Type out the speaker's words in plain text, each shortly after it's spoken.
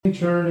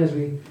Turn as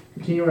we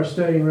continue our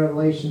study in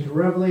Revelation to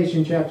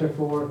Revelation chapter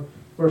 4,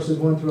 verses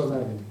 1 through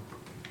 11.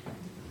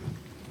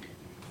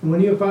 And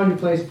when you have found your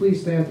place,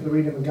 please stand for the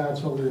reading of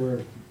God's holy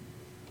word.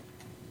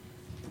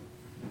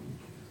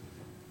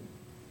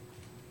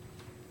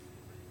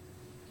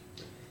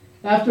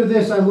 After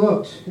this I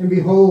looked, and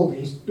behold,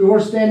 a door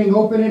standing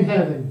open in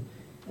heaven,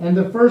 and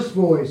the first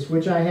voice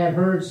which I had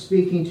heard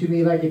speaking to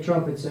me like a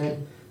trumpet said,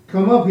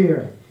 "Come up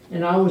here,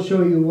 and I will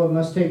show you what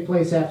must take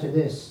place after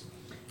this."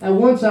 At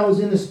once I was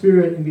in the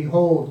Spirit, and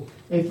behold,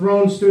 a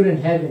throne stood in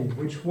heaven,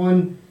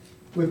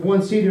 with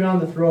one seated on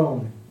the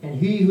throne. And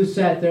he who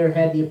sat there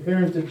had the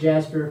appearance of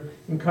jasper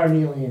and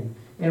carnelian.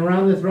 And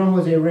around the throne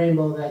was a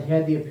rainbow that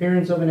had the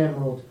appearance of an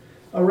emerald.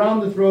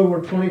 Around the throne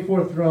were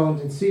 24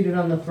 thrones, and seated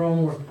on the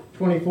throne were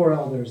 24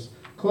 elders,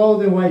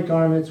 clothed in white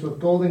garments with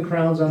golden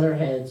crowns on their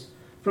heads.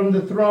 From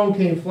the throne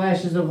came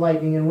flashes of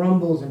lightning and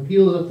rumbles and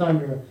peals of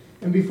thunder.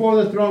 And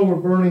before the throne were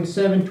burning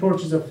 7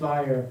 torches of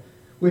fire,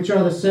 which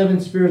are the 7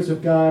 spirits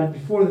of God. And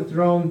before the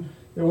throne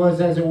there was,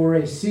 as it were,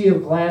 a sea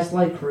of glass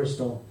like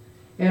crystal.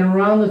 And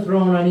around the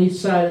throne, on each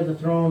side of the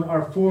throne,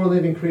 are 4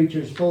 living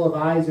creatures full of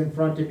eyes in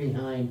front and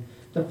behind.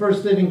 The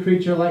first living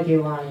creature like a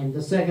lion,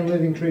 the second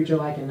living creature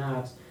like an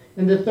ox,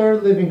 and the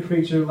third living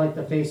creature like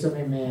the face of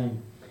a man,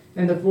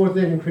 and the fourth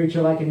living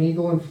creature like an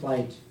eagle in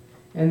flight.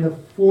 And the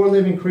 4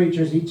 living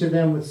creatures, each of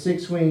them with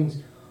 6 wings,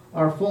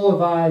 are full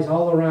of eyes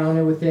all around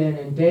and within,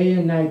 and day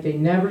and night they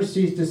never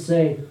cease to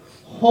say,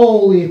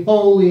 "Holy,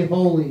 holy,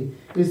 holy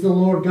is the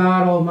Lord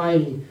God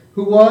Almighty,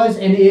 who was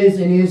and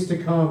is to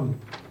come."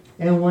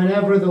 And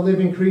whenever the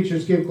living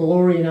creatures give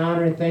glory and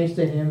honor and thanks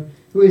to him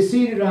who is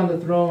seated on the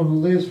throne, who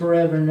lives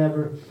forever and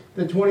ever,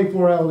 the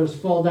 24 elders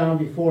fall down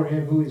before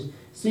him who is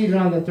seated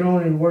on the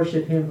throne and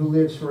worship him who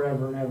lives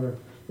forever and ever.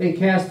 They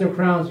cast their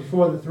crowns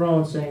before the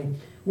throne, saying,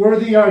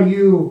 "Worthy are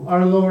you,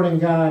 our Lord and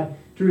God,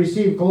 to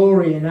receive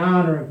glory and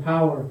honor and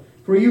power.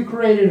 For you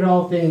created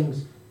all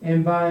things,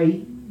 and by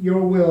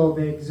your will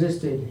they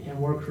existed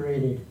and were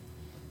created."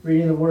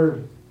 Reading the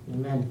word.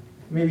 Amen.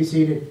 You may be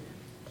seated.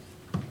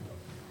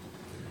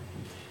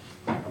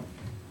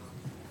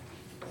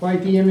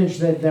 Quite the image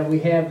that we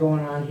have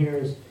going on here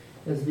is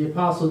as the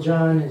Apostle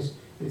John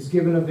is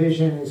given a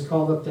vision and is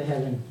called up to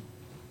heaven.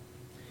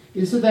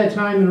 It's at that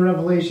time in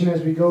Revelation,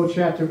 as we go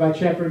chapter by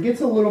chapter, it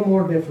gets a little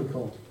more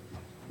difficult.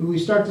 We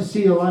start to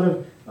see a lot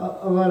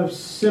of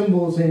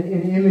symbols and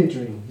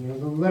imagery.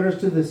 The letters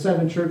to the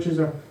 7 churches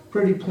are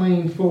pretty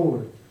plain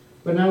forward.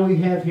 But now we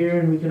have here,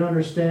 and we can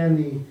understand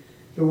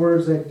the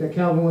words that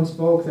Calvin once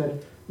spoke,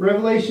 that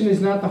Revelation is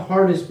not the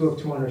hardest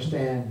book to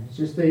understand. It's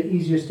just the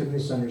easiest to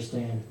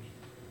misunderstand.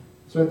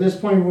 So at this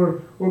point, we're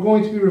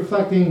going to be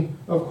reflecting,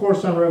 of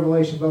course, on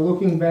Revelation, but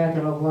looking back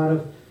at a lot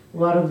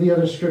of the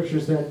other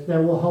scriptures that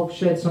will help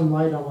shed some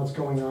light on what's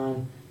going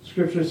on.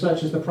 Scriptures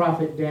such as the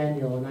prophet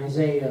Daniel and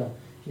Isaiah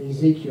and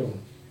Ezekiel,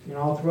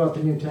 all throughout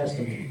the New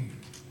Testament.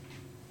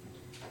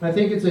 I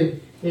think it's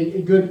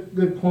a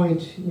good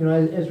point,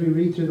 as we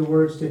read through the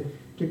words,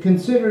 to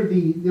consider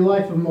the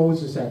life of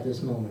Moses at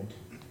this moment.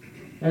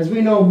 As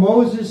we know,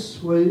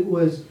 Moses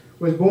was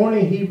born a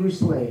Hebrew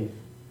slave,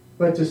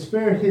 but to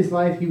spare his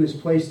life, he was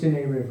placed in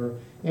a river,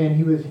 and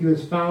he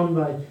was found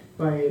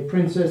by a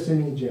princess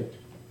in Egypt,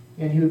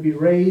 and he would be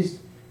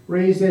raised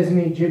as an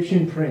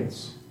Egyptian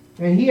prince.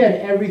 And he had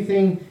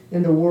everything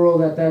in the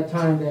world at that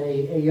time that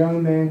a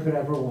young man could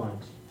ever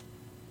want.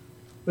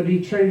 But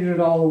he traded it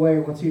all away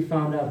once he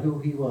found out who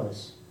he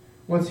was.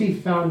 Once he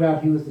found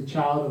out he was the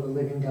child of the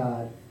living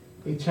God,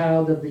 a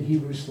child of the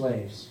Hebrew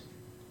slaves.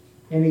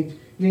 And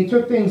he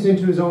took things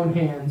into his own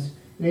hands,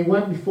 and he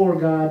went before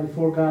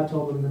God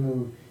told him to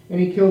move. And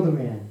he killed a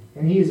man,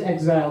 and he is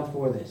exiled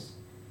for this.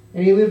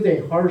 And he lived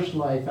a harsh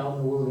life out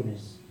in the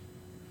wilderness.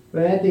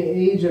 But at the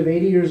age of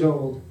 80 years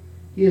old,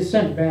 he is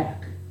sent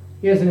back.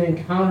 He has an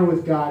encounter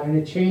with God, and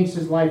it changed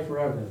his life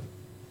forever.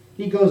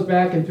 He goes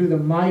back, and through the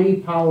mighty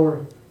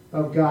power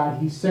of God,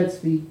 he sets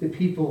the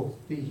people,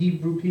 the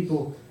Hebrew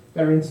people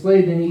that are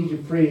enslaved in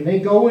Egypt, free. They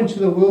go into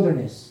the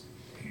wilderness.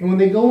 And when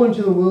they go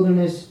into the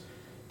wilderness,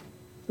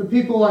 the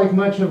people, like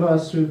much of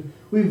us, who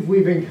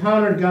we've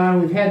encountered God,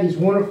 we've had these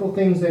wonderful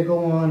things that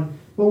go on,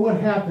 but what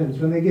happens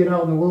when they get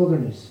out in the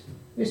wilderness?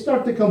 They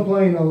start to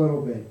complain a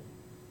little bit.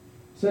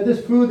 So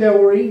this food that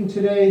we're eating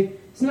today,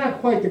 it's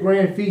not quite the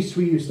grand feast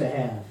we used to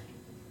have.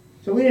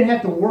 So we didn't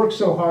have to work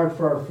so hard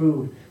for our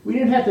food. We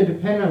didn't have to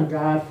depend on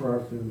God for our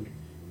food.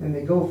 And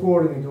they go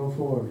forward and they go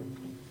forward.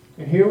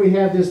 And here we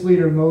have this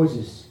leader,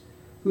 Moses,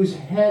 who's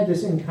had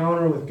this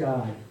encounter with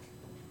God.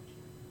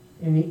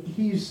 And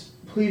he's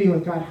pleading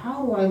with God,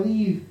 how do I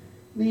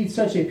lead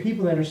such a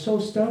people that are so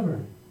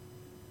stubborn?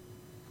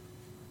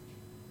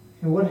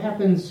 And what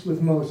happens with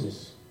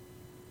Moses?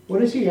 What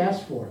does he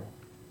ask for?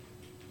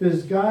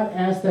 Does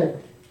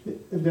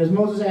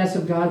Moses ask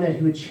of God that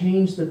he would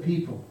change the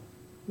people?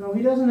 No,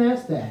 he doesn't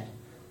ask that.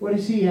 What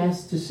does he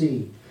ask to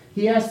see?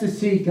 He asks to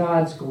see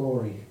God's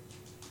glory.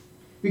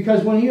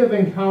 Because when you have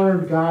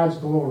encountered God's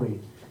glory,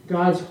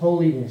 God's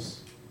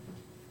holiness,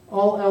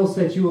 all else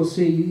that you will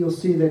see, you'll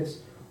see that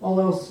all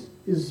else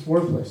is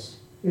worthless.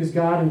 It is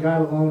God and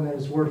God alone that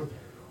is worth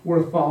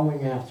worth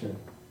following after.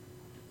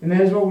 And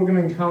that is what we're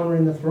going to encounter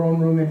in the throne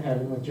room in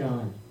heaven with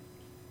John.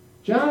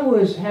 John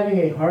was having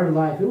a hard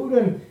life. It would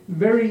have been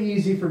very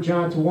easy for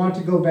John to want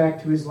to go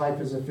back to his life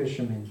as a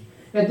fisherman.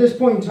 At this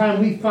point in time,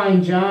 we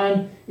find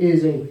John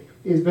has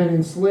been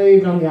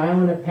enslaved on the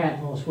island of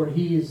Patmos, where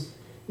he is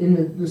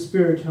in the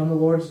Spirit on the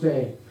Lord's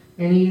day.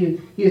 And he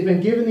has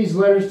been given these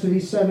letters to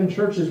these 7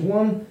 churches,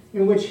 one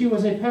in which he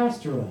was a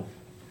pastor of.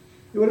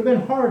 It would have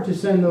been hard to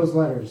send those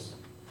letters,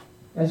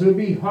 as it would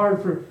be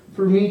hard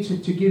for me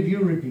to give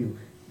you rebuke,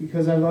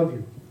 because I love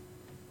you.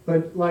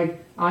 But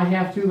like I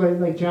have to,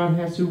 like John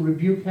has to,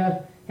 rebuke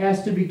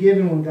has to be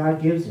given when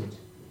God gives it.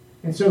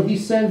 And so he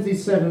sends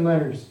these 7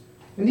 letters.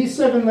 And these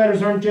 7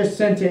 letters aren't just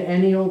sent to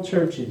any old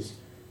churches.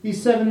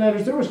 These 7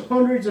 letters, there was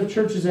hundreds of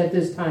churches at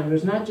this time.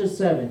 There's not just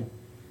 7.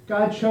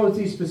 God chose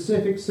these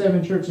specific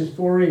 7 churches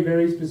for a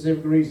very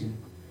specific reason.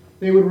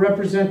 They would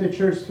represent the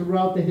church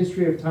throughout the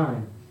history of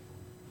time.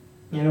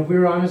 And if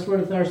we're honest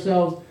with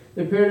ourselves,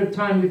 the period of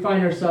time we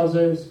find ourselves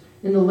is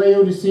in the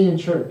Laodicean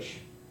church.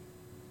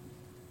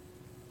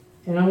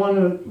 And I want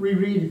to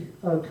reread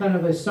kind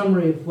of a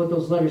summary of what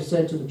those letters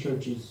said to the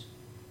churches.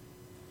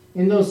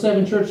 In those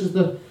 7 churches,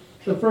 the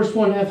first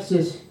one,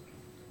 Ephesus,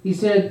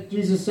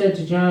 Jesus said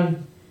to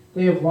John,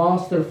 they have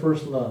lost their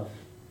first love.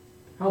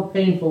 How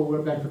painful it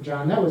would have been for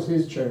John. That was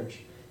his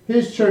church.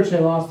 His church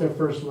had lost their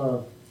first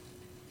love.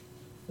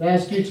 I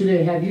ask you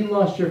today, have you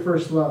lost your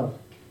first love?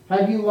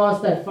 Have you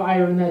lost that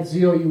fire and that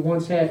zeal you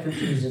once had for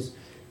Jesus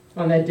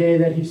on that day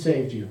that he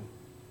saved you?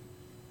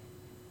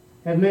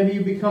 Have maybe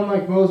you become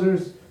like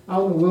Moses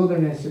out in the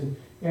wilderness and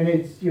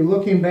you're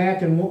looking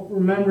back and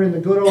remembering the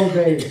good old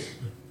days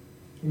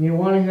and you're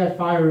wanting that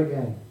fire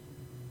again?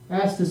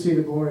 Ask to see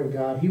the glory of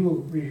God. He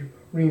will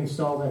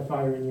reinstall that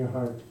fire in your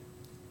heart.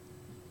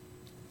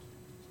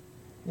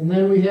 And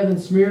then we have in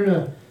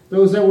Smyrna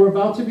those that were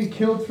about to be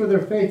killed for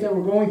their faith, that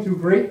were going through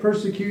great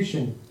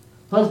persecution.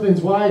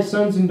 Husbands, wives,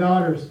 sons, and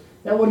daughters.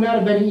 That would not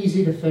have been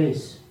easy to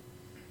face.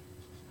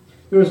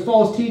 There was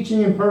false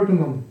teaching in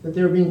Pergamum that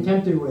they were being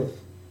tempted with.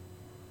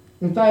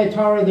 In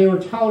Thyatira, they were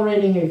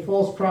tolerating a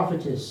false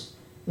prophetess,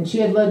 and she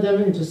had led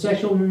them into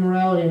sexual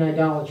immorality and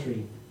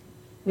idolatry.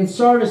 In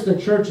Sardis, the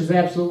church is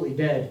absolutely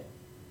dead.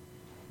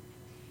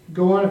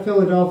 Go on to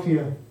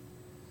Philadelphia.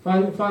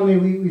 Finally,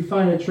 we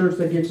find a church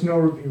that gets no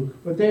rebuke,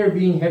 but they are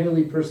being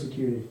heavily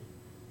persecuted.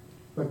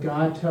 But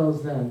God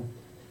tells them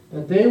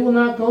that they will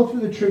not go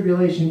through the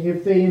tribulation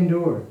if they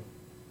endure.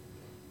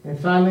 And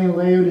finally, in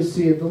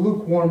Laodicea, the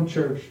lukewarm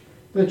church,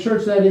 the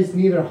church that is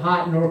neither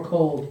hot nor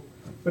cold,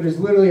 but is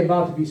literally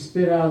about to be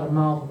spit out of the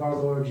mouth of our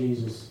Lord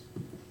Jesus.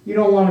 You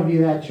don't want to be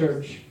that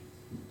church.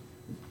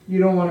 You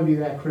don't want to be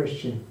that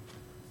Christian.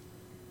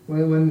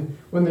 When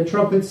the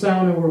trumpets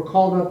sound and we're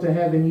called up to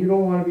heaven, you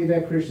don't want to be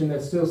that Christian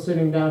that's still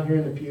sitting down here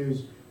in the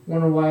pews,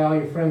 wondering why all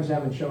your friends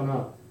haven't shown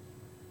up.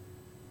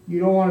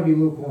 You don't want to be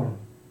lukewarm.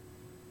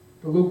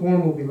 The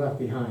lukewarm will be left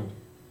behind.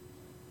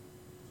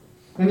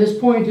 At this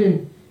point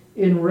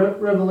in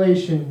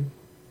Revelation,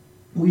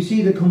 we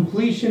see the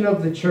completion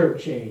of the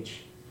church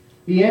age.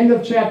 The end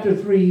of chapter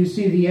 3, you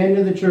see the end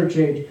of the church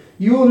age.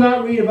 You will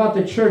not read about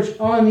the church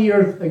on the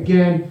earth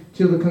again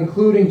till the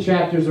concluding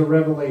chapters of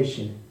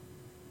Revelation.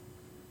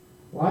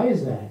 Why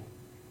is that?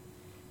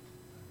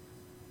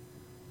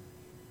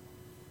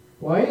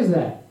 Why is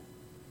that?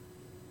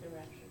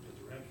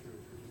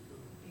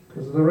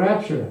 Because of the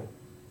rapture.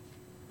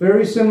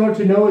 Very similar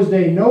to Noah's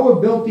day.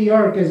 Noah built the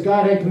ark as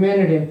God had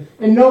commanded him.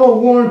 And Noah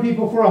warned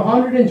people for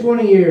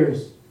 120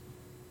 years.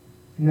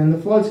 And then the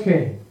floods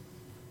came.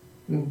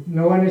 And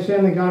Noah and his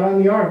family got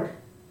on the ark.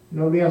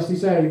 Nobody else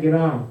decided to get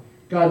on.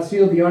 God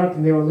sealed the ark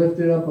and they were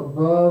lifted up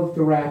above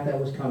the wrath that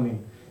was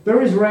coming.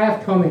 There is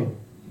wrath coming.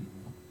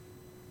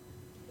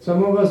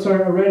 Some of us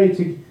are ready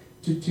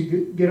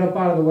to get up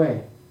out of the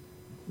way.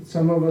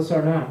 Some of us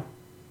are not.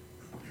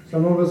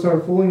 Some of us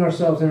are fooling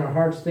ourselves in our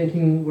hearts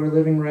thinking we're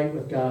living right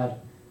with God.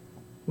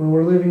 When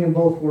we're living in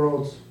both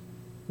worlds.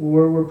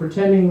 We're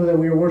pretending that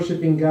we're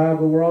worshiping God,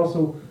 but we're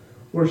also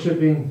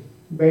worshiping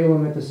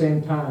Balaam at the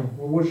same time.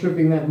 We're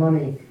worshiping that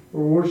money.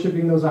 We're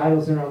worshiping those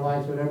idols in our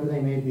lives, whatever they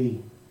may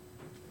be.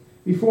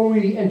 Before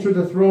we enter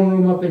the throne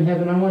room up in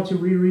heaven, I want to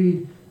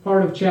reread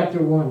part of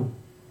chapter 1.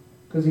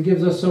 Because it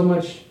gives us so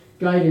much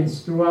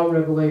guidance throughout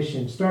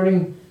Revelation.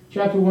 Starting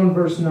chapter 1,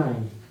 verse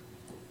 9.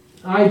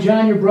 I,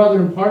 John, your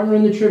brother and partner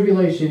in the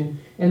tribulation,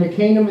 and the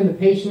kingdom and the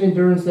patient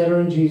endurance that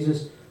are in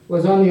Jesus,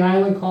 was on the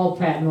island called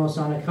Patmos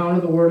on account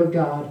of the word of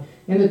God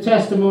and the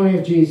testimony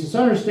of Jesus.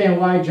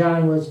 Understand why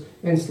John was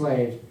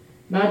enslaved.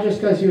 Not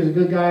just because he was a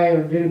good guy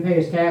or didn't pay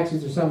his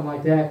taxes or something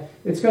like that.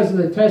 It's because of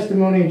the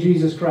testimony of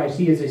Jesus Christ.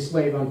 He is a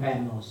slave on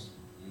Patmos.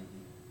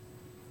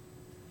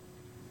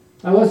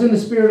 I was in the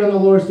Spirit on the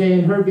Lord's day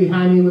and heard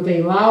behind me with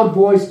a loud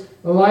voice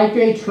like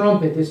a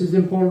trumpet. This is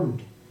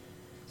important.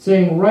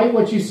 Saying, write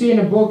what you see in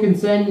a book and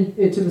send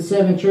it to the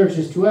 7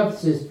 churches, to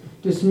Ephesus,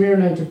 to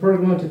Smyrna, and to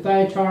Pergamum, to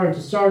Thyatira, and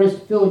to Sardis,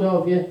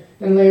 Philadelphia,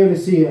 and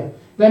Laodicea.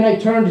 Then I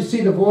turned to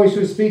see the voice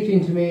who was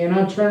speaking to me, and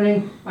on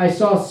turning I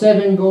saw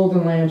 7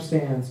 golden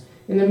lampstands.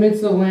 In the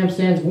midst of the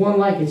lampstands, one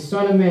like a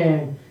son of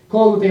man,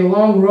 clothed with a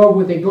long robe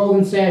with a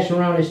golden sash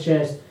around his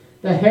chest.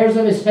 The hairs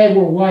of his head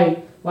were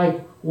white,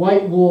 like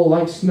white wool,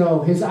 like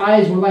snow. His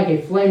eyes were like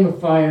a flame of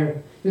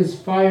fire. His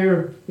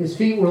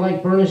feet were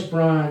like burnished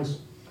bronze,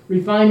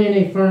 refined in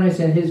a furnace,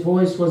 and his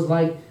voice was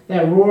like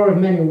that roar of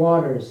many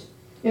waters.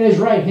 In his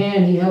right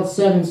hand he held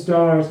 7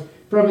 stars.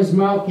 From his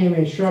mouth came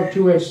a sharp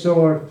two-edged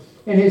sword,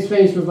 and his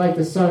face was like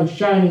the sun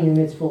shining in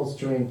its full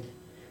strength.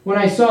 When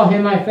I saw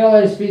him, I fell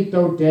at his feet,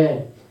 though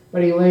dead.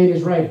 But he laid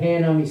his right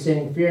hand on me,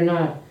 saying, Fear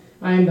not,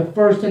 I am the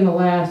first and the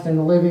last and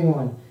the living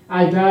one.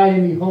 I died,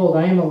 and behold,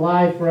 I am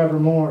alive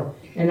forevermore,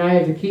 and I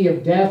have the key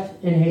of death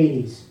and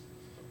Hades.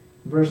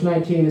 Verse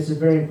 19, this is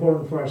very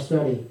important for our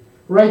study.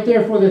 Write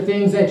therefore the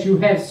things that you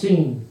have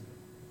seen.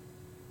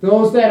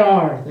 Those that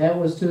are, that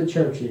was to the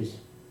churches.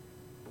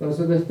 Those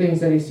are the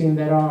things that he's seen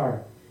that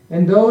are.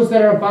 And those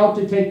that are about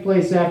to take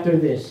place after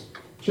this.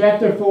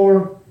 Chapter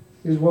 4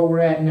 is what we're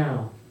at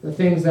now. The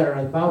things that are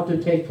about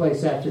to take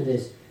place after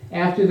this.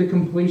 After the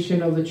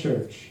completion of the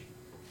church.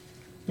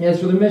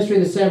 As for the mystery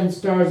of the 7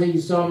 stars that you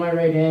saw in my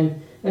right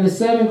hand, and the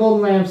 7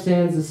 golden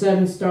lampstands, the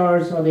 7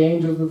 stars are the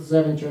angels of the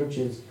 7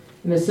 churches.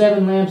 And the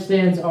 7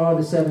 lampstands are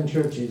the 7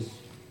 churches.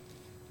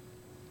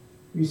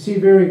 You see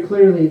very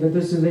clearly that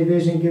this is a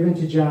vision given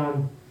to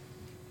John.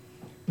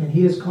 And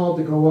he is called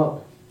to go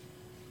up.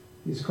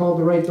 He's called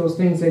to write those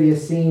things that he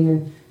has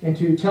seen and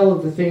to tell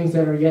of the things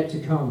that are yet to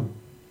come.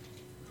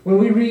 When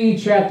we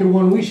read chapter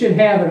 1, we should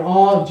have an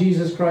awe of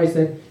Jesus Christ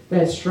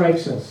that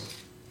strikes us.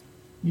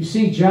 You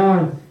see,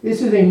 John,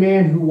 this is a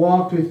man who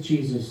walked with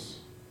Jesus,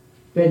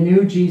 that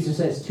knew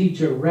Jesus as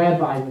teacher,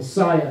 rabbi,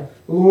 Messiah,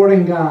 Lord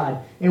and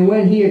God. And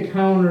when he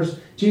encounters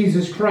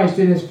Jesus Christ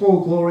in his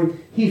full glory,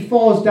 he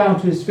falls down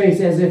to his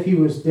face as if he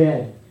was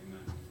dead.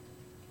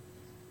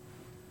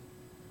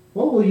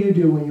 What will you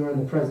do when you are in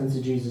the presence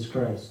of Jesus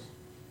Christ?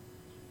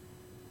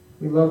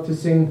 We love to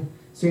sing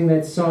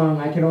that song,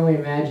 I Can Only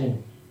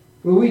Imagine.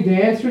 Will we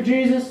dance for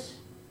Jesus?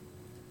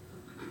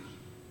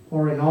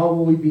 Or in awe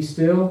will we be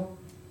still?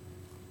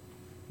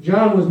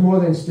 John was more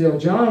than still.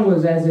 John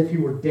was as if he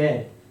were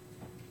dead.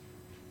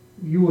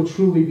 You will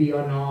truly be in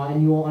awe,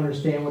 and you will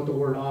understand what the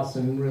word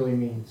awesome really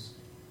means.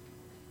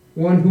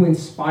 One who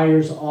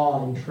inspires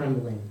awe and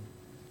trembling.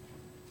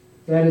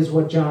 That is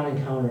what John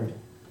encountered.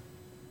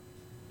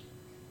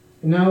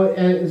 And now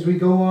as we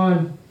go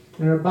on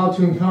and are about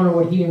to encounter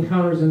what he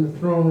encounters in the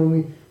throne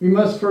room, we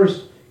must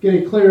first get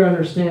a clear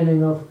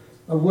understanding of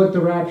what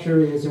the rapture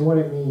is and what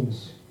it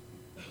means.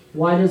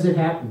 Why does it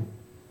happen?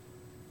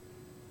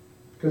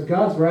 Because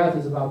God's wrath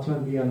is about to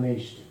be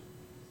unleashed.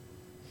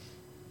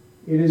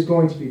 It is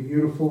going to be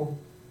beautiful.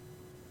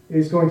 It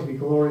is going to be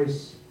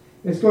glorious.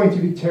 It's going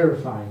to be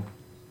terrifying.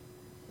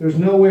 There's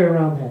no way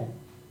around that.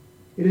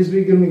 It is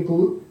going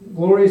to be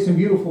glorious and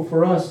beautiful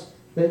for us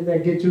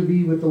that get to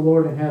be with the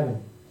Lord in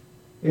heaven.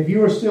 If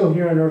you are still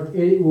here on earth,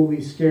 it will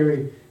be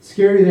scary.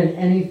 Scarier than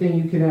anything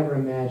you can ever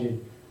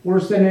imagine.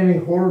 Worse than any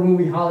horror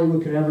movie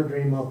Hollywood could ever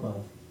dream up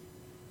of.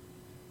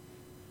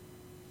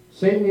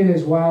 Satan in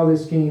his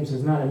wildest schemes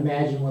has not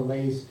imagined what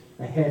lays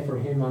ahead for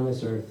him on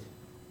this earth.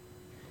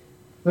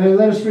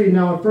 Let us read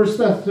now in 1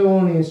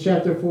 Thessalonians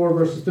chapter 4,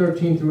 verses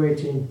 13 through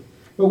 18.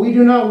 But we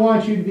do not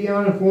want you to be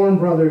uninformed,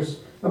 brothers,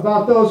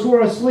 about those who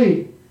are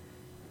asleep,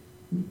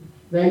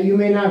 that you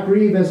may not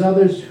grieve as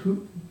others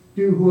who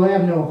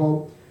have no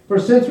hope. For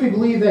since we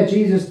believe that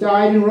Jesus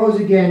died and rose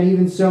again,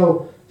 even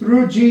so,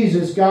 through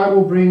Jesus, God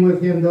will bring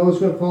with him those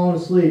who have fallen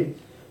asleep.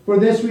 For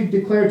this we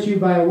declare to you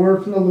by a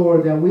word from the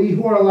Lord, that we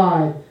who are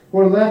alive, who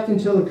are left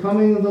until the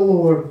coming of the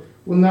Lord,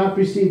 will not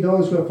precede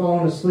those who have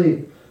fallen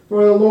asleep.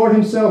 For the Lord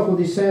himself will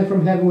descend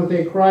from heaven with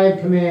a cry of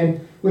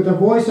command, with the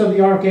voice of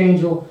the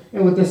archangel,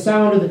 and with the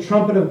sound of the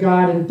trumpet of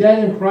God, and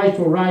dead in Christ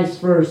will rise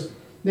first.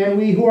 Then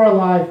we who are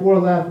alive, who are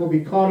left, will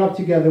be caught up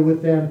together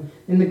with them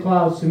in the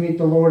clouds to meet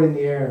the Lord in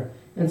the air.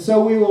 And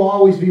so we will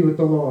always be with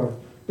the Lord.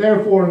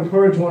 Therefore,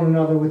 encourage one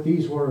another with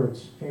these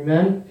words.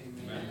 Amen?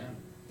 Amen.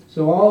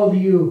 So all of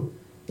you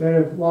that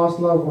have lost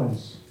loved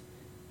ones,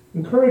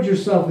 encourage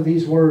yourself with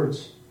these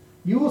words.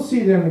 You will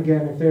see them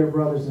again if they are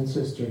brothers and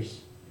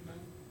sisters.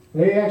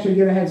 They actually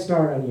get a head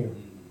start on you.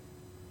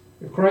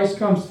 If Christ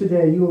comes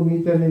today, you will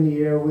meet them in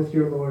the air with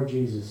your Lord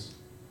Jesus.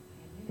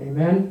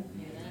 Amen?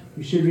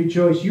 You should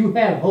rejoice. You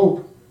have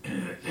hope.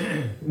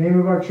 The name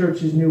of our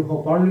church is New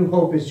Hope. Our new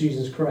hope is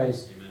Jesus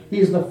Christ. He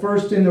is the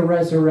first in the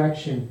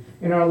resurrection.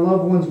 And our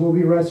loved ones will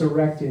be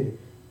resurrected.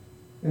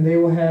 And they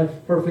will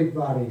have perfect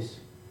bodies.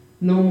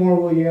 No more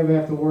will you ever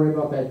have to worry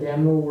about that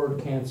damnable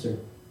word cancer.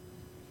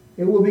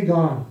 It will be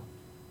gone.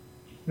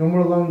 No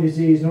more lung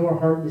disease. No more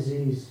heart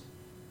disease.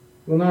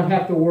 We'll not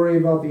have to worry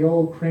about the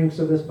old crinks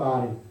of this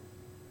body.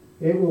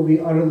 It will be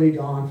utterly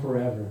gone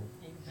forever.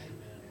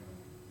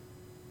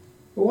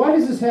 But why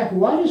does this happen?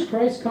 Why does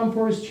Christ come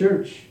for his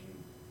church?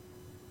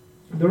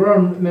 There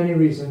are many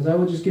reasons. I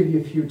will just give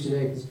you a few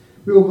today, because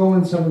we will go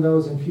in some of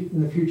those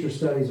in the future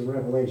studies of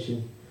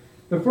Revelation.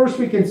 The first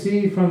we can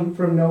see from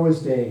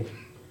Noah's day.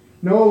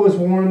 Noah was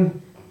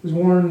warned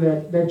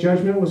that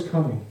judgment was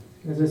coming.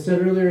 As I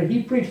said earlier,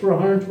 he preached for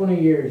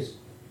 120 years.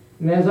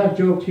 And as I've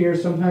joked here,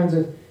 sometimes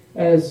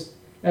as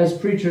as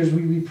preachers,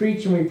 we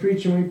preach and we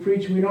preach and we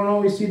preach, and we don't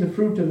always see the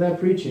fruit of that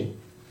preaching.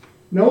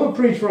 Noah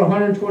preached for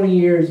 120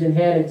 years and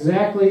had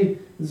exactly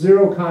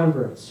 0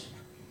 converts.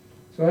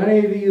 So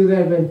any of you that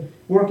have been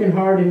working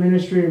hard in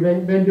ministry or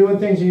been doing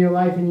things in your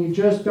life and you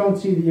just don't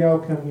see the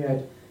outcome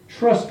yet,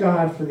 trust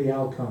God for the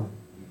outcome.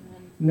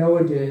 Amen.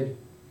 Noah did.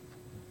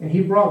 And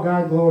he brought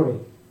God glory.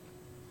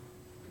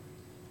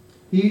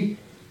 He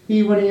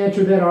when he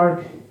entered that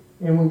ark,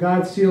 and when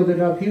God sealed it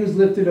up, he was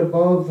lifted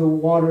above the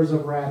waters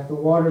of wrath, the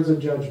waters of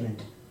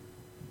judgment.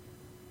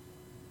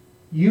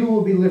 You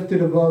will be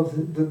lifted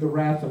above the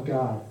wrath of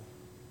God.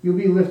 You'll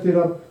be lifted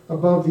up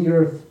above the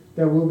earth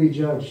that will be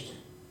judged.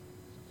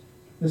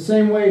 The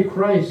same way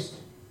Christ,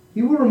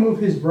 he will remove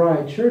his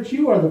bride. Church,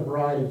 you are the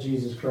bride of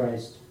Jesus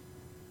Christ.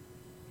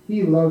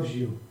 He loves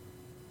you.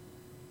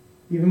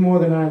 Even more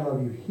than I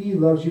love you. He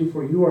loves you,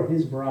 for you are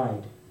his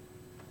bride.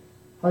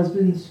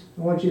 Husbands,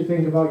 I want you to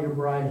think about your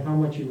bride and how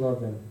much you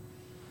love them.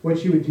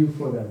 What you would do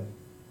for them.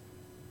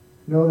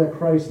 Know that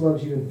Christ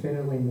loves you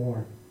infinitely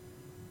more.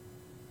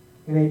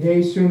 And a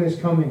day soon is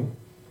coming.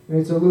 And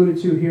it's alluded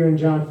to here in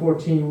John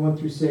 14, 1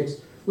 through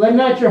 6. Let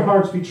not your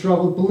hearts be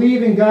troubled.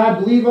 Believe in God.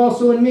 Believe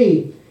also in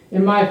me.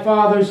 In my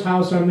Father's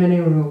house are many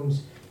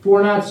rooms. If it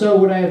were not so,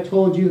 would I have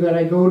told you that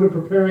I go to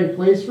prepare a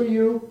place for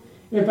you?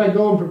 If I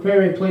go and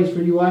prepare a place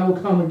for you, I will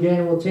come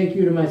again and will take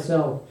you to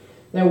myself,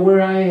 that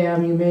where I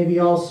am you may be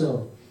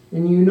also.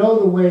 And you know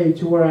the way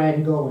to where I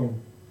am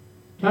going.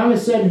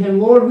 Thomas said to him,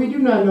 Lord, we do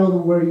not know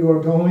where you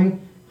are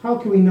going. How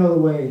can we know the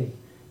way?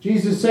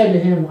 Jesus said to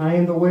him, I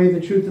am the way,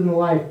 the truth, and the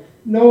life.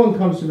 No one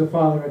comes to the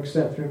Father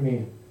except through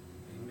me.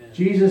 Amen.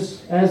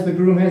 Jesus, as the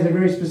groom, has a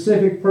very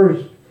specific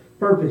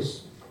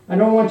purpose. I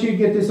don't want you to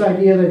get this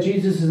idea that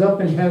Jesus is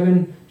up in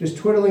heaven, just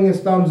twiddling his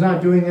thumbs,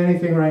 not doing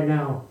anything right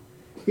now.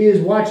 He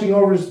is watching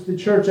over the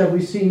church that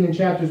we've seen in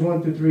chapters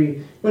 1 through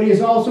 3. But he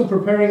is also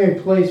preparing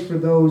a place for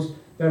those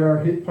that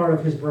are part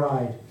of his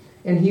bride.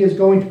 And he is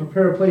going to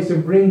prepare a place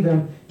and bring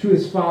them to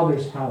his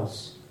Father's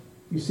house.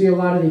 You see a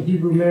lot of the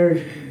Hebrew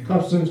marriage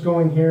customs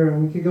going here,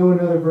 and we could go in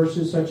other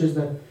verses such as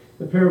the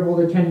parable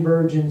of the 10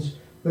 virgins.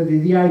 But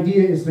the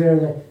idea is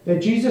there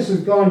that Jesus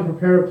is going to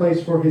prepare a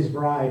place for his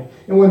bride.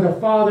 And when the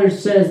Father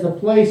says the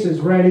place is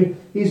ready,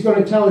 he's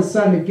going to tell his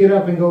Son to get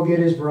up and go get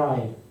his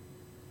bride.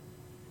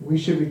 We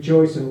should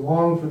rejoice and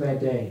long for that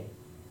day.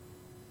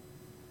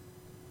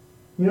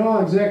 You know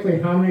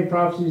exactly how many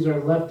prophecies are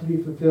left to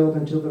be fulfilled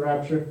until the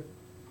rapture?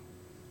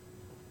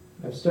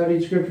 I've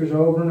studied scriptures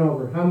over and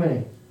over. How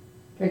many?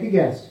 Take a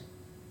guess.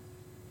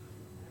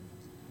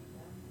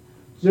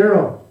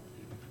 0.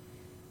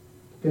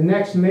 The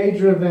next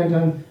major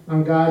event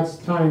on God's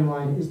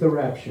timeline is the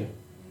rapture.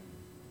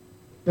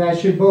 That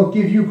should both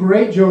give you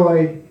great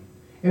joy,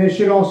 and it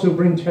should also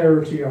bring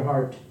terror to your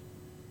heart.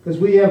 Because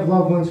we have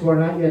loved ones who are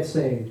not yet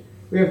saved.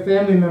 We have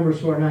family members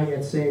who are not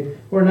yet saved,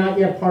 who are not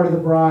yet part of the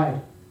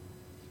bride.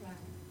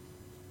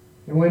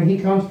 And when he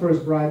comes for his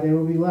bride, they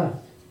will be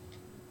left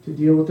to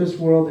deal with this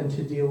world and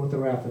to deal with the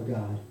wrath of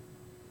God.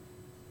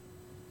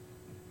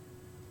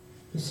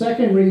 The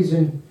second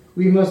reason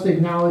we must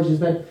acknowledge is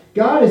that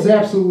God is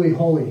absolutely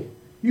holy.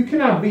 You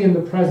cannot be in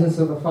the presence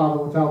of the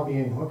Father without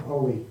being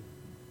holy.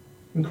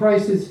 And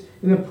Christ is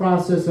in the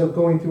process of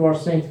going through our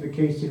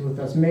sanctification with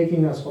us,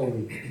 making us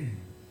holy.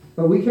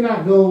 But we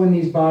cannot go in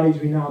these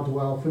bodies we now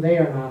dwell, for they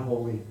are not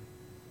holy.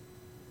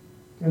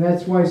 And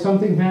that's why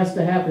something has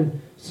to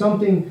happen.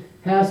 Something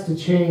has to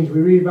change.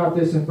 We read about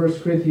this in 1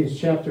 Corinthians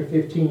chapter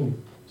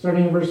 15.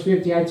 Starting in verse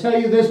 50. I tell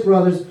you this,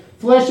 brothers,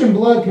 flesh and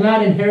blood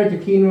cannot inherit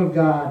the kingdom of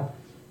God.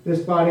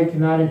 This body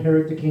cannot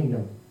inherit the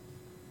kingdom.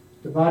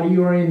 The body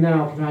you are in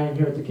now cannot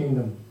inherit the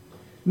kingdom.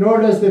 Nor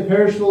does the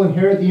perishable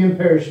inherit the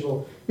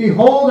imperishable.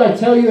 Behold, I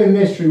tell you a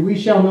mystery. We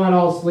shall not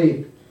all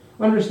sleep.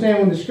 Understand,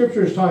 when the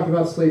scripture is talking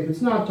about sleep,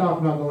 it's not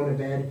talking about going to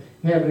bed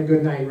and having a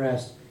good night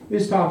rest. It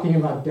is talking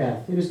about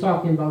death. It is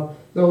talking about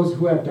those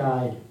who have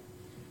died.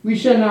 We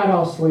shall not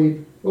all sleep,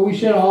 but we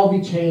shall all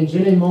be changed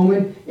in a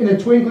moment, in the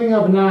twinkling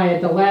of an eye,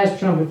 at the last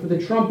trumpet. For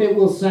the trumpet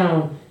will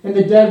sound, and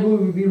the dead will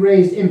be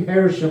raised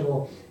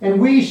imperishable. And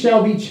we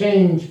shall be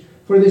changed,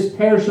 for this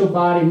perishable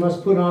body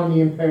must put on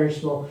the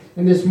imperishable,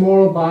 and this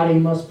mortal body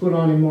must put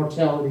on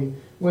immortality.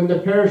 When the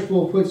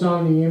perishable puts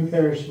on the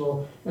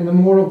imperishable, and the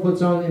mortal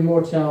puts on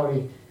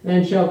immortality,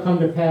 then shall come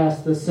to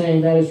pass the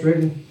saying that is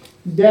written,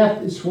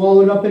 Death is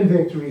swallowed up in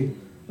victory.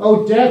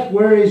 O death,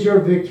 where is your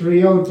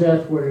victory? O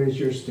death, where is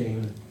your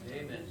sting?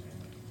 Amen.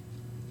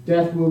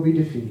 Death will be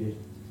defeated.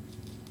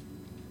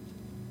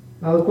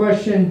 Now the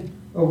question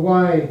of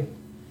why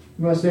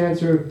we must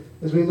answer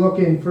as we look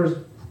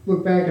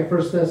back at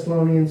 1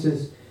 Thessalonians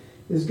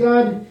is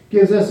God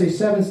gives us a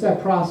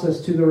 7-step process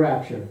to the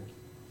rapture.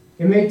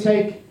 It may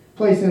take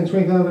place in the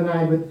twinkling of an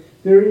eye, but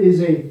there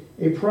is a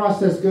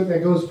process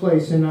that goes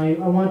place, and I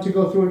want to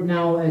go through it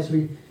now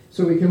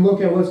so we can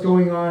look at what's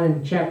going on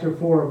in chapter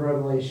 4 of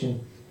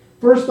Revelation.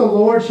 First, the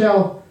Lord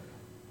shall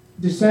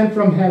descend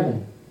from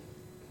heaven.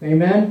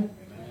 Amen?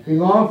 We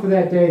long for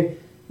that day.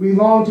 We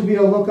long to be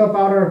able to look up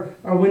out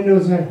our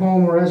windows at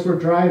home, or as we're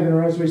driving,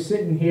 or as we're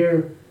sitting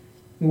here,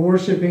 In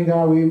worshiping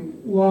God, we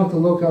long to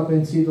look up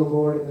and see the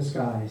Lord in the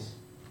skies.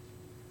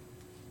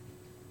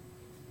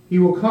 He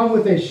will come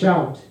with a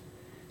shout.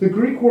 The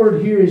Greek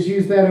word here is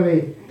used that of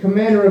a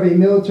commander of a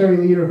military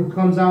leader who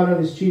comes out of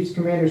his chief's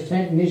commander's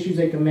tent and issues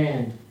a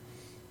command.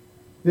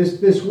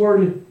 This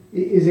word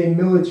is a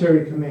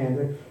military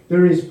command.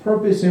 There is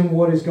purpose in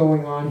what is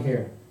going on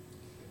here.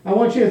 I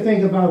want you to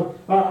think about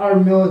our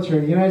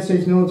military. The United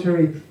States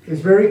military is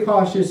very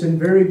cautious and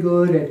very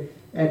good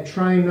at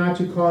trying not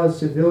to cause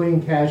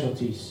civilian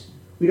casualties.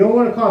 We don't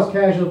want to cause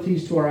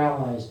casualties to our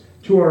allies,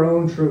 to our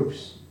own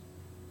troops.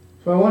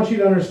 So I want you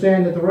to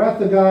understand that the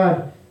wrath of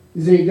God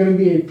is going to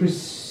be a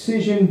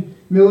precision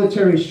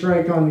military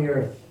strike on the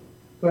earth.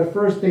 But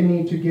first they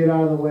need to get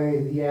out of the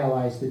way, the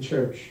allies, the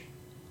church.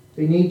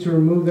 They need to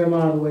remove them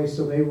out of the way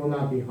so they will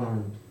not be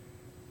harmed.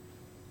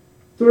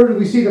 Third,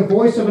 we see the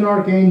voice of an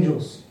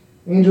archangel.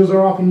 Angels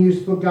are often used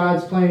to put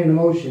God's plan into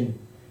motion.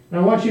 And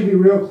I want you to be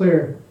real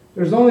clear.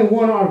 There's only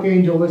one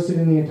archangel listed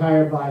in the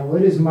entire Bible.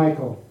 It is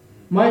Michael.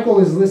 Michael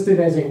is listed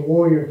as a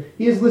warrior.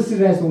 He is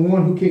listed as the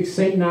one who kicked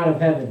Satan out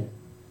of heaven.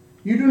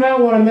 You do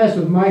not want to mess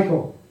with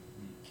Michael.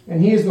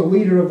 And he is the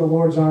leader of the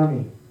Lord's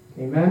army.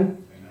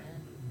 Amen?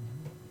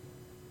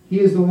 He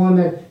is the one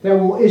that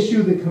will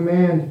issue the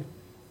command.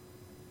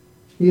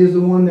 He is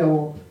the one that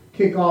will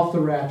kick off the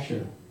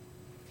rapture.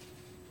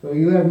 So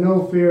you have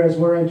no fear as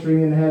we're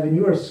entering into heaven.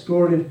 You are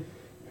escorted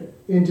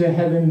into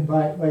heaven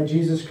by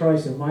Jesus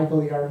Christ and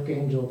Michael the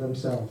archangel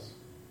themselves.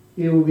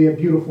 It will be a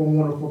beautiful and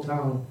wonderful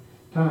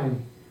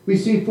time. We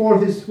see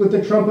fourth is with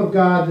the trump of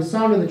God. The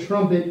sound of the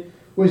trumpet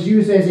was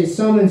used as a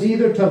summons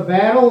either to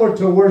battle or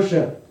to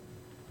worship.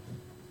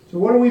 So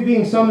what are we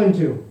being summoned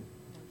to?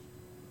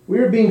 We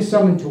are being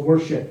summoned to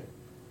worship.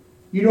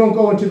 You don't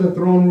go into the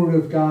throne room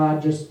of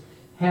God just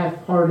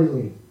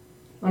half-heartedly.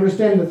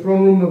 Understand the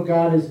throne room of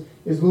God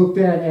is looked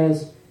at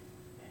as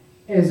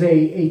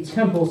a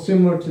temple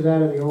similar to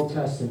that of the Old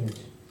Testament.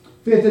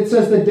 Fifth, it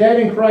says, the dead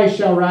in Christ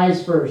shall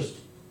rise first.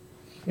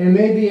 And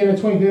maybe in a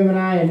twinkling of an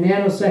eye, a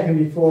nanosecond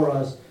before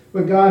us,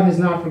 but God has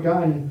not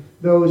forgotten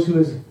those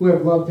who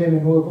have loved Him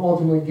and who have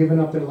ultimately given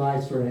up their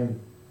lives for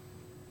Him.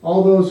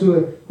 All those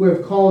who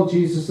have called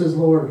Jesus as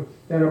Lord,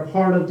 that are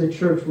part of the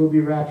church, will be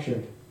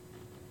raptured.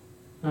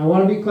 Now, I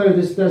want to be clear,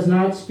 this does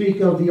not speak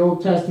of the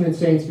Old Testament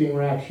saints being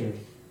raptured.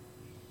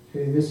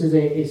 Okay, this is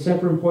a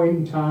separate point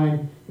in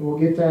time, and we'll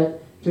get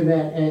to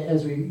that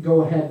as we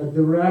go ahead. But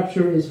the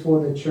rapture is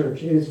for the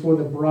church. It is for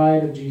the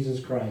bride of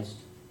Jesus Christ.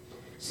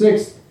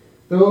 Sixth,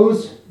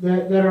 those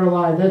that are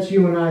alive, that's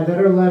you and I, that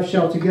are left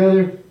shall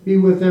together be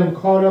with them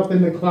caught up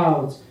in the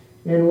clouds.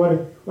 And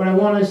what I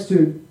want us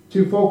to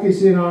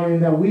focus in on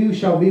is that we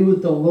shall be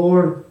with the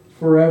Lord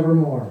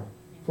forevermore,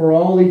 for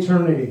all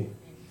eternity.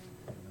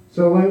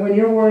 So when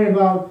you're worried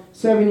about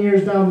 7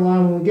 years down the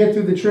line, when we get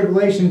through the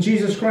tribulation,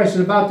 Jesus Christ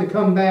is about to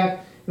come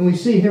back, and we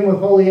see Him with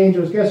holy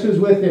angels. Guess who's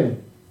with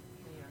Him?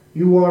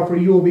 You are, for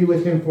you will be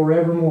with Him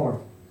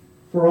forevermore,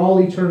 for all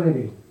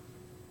eternity.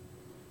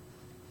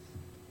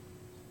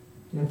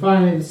 And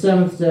finally, the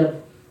seventh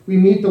step, we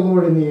meet the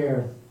Lord in the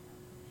air,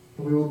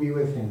 and we will be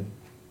with Him.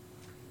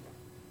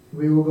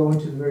 We will go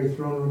into the very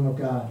throne room of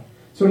God.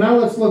 So now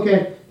let's look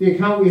at the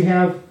account we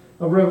have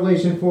of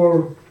Revelation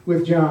 4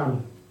 with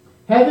John.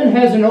 Heaven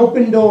has an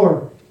open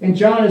door, and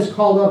John is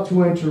called up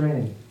to enter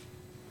in,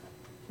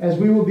 as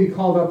we will be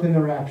called up in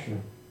the rapture.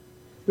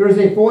 There is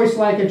a voice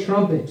like a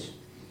trumpet.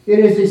 It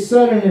is a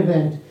sudden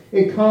event.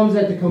 It comes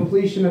at the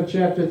completion of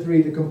chapter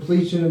 3, the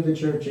completion of the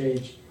church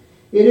age.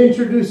 It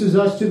introduces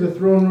us to the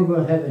throne room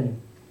of heaven.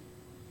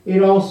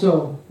 It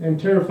also, and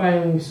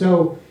terrifyingly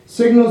so,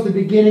 signals the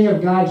beginning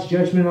of God's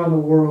judgment on the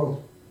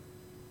world.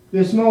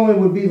 This moment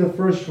would be the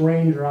first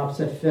raindrops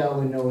that fell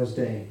in Noah's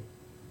day.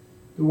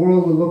 The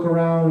world would look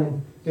around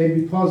and they'd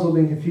be puzzled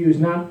and confused,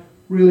 not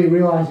really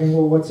realizing,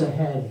 well, what's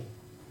ahead.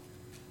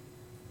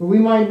 But we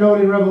might note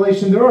in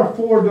Revelation, there are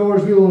 4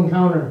 doors we will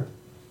encounter.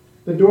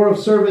 The door of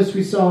service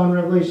we saw in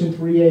Revelation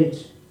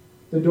 3:8.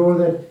 The door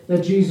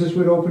that Jesus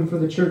would open for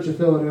the church of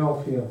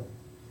Philadelphia.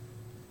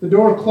 The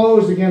door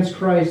closed against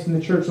Christ in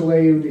the church of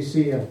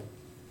Laodicea.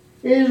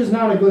 It is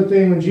not a good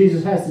thing when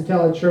Jesus has to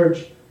tell a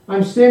church,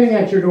 I'm standing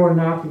at your door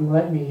knocking,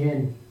 let me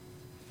in.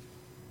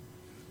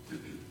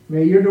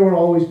 May your door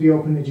always be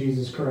open to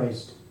Jesus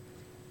Christ.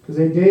 Because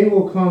a day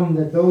will come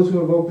that those who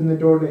have opened the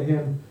door to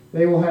Him,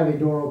 they will have a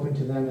door open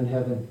to them in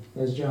heaven,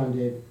 as John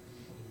did.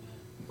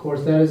 Of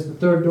course, that is the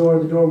third door,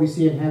 the door we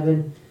see in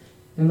heaven.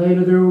 And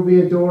later there will be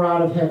a door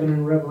out of heaven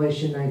in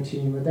Revelation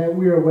 19, but that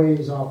we are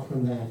ways off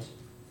from that.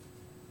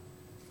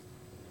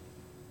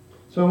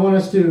 So I want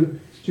us to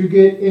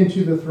get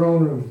into the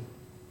throne room.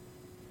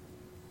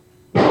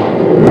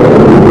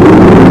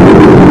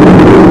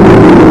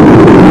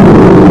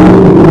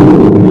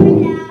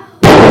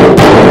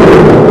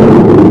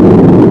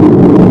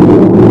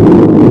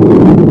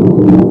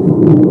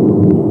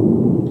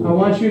 I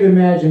want you to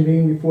imagine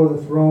being before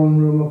the throne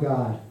room of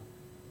God.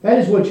 That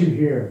is what you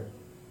hear.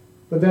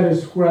 But that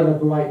is rather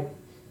light.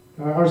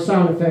 Our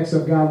sound effects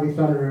of godly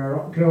thunder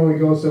can only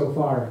go so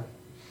far.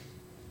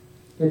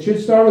 That should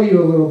startle you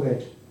a little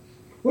bit.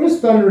 What does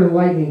thunder and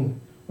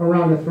lightning,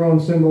 around the throne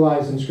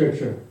symbolize in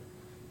Scripture?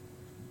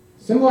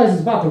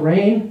 Symbolizes about the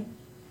rain?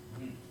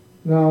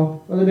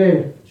 No. Brother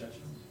David?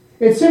 Judgment.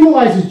 It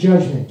symbolizes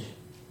judgment.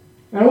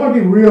 And I want to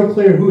be real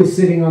clear who is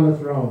sitting on the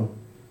throne.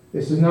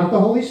 This is not the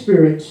Holy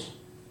Spirit.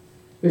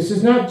 This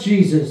is not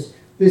Jesus.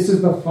 This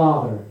is the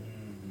Father.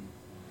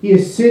 He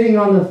is sitting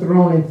on the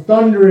throne, and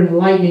thunder and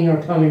lightning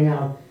are coming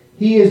out.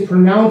 He is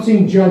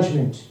pronouncing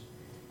judgment.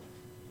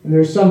 And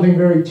there's something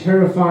very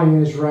terrifying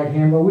in his right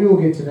hand, but we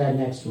will get to that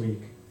next week.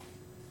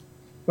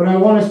 But I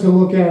want us to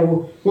look at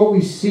what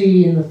we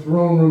see in the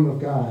throne room of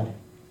God.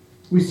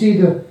 We see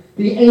the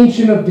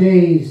Ancient of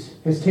Days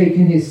has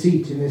taken his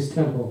seat in this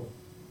temple.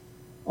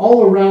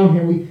 All around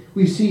him,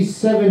 we see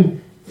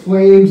 7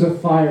 flames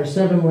of fire,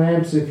 7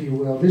 lamps, if you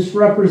will. This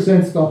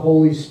represents the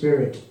Holy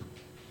Spirit.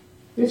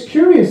 It's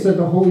curious that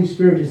the Holy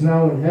Spirit is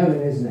now in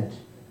heaven, isn't it?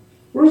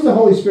 Where's the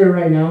Holy Spirit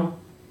right now?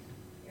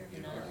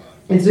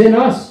 It's in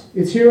us.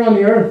 It's here on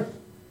the earth.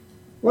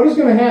 What is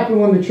going to happen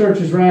when the church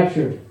is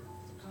raptured?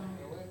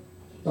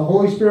 The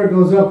Holy Spirit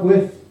goes up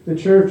with the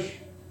church.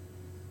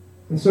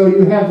 And so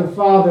you have the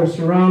Father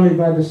surrounded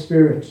by the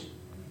Spirit.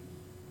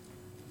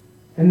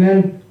 And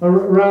then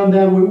around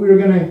that, we're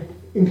going to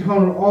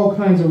encounter all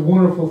kinds of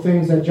wonderful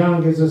things that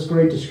John gives us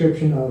great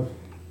description of.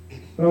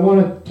 But I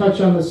want to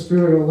touch on the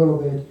Spirit a little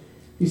bit.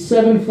 These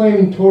 7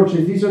 flaming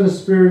torches, these are the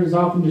Spirit is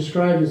often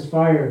described as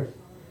fire.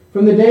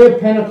 From the day of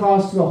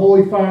Pentecost to the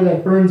holy fire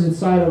that burns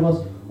inside of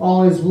us,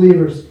 all as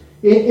believers.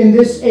 In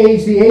this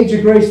age, the age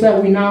of grace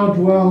that we now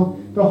dwell,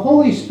 the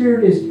Holy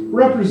Spirit is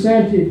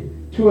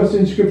represented to us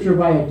in Scripture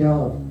by a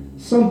dove,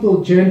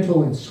 something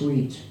gentle and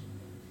sweet.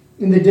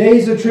 In the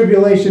days of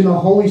tribulation, the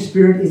Holy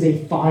Spirit is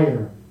a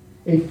fire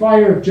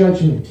of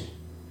judgment.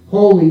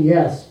 Holy,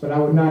 yes, but I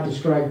would not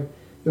describe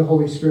the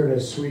Holy Spirit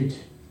as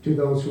sweet to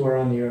those who are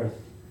on the earth.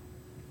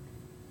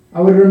 I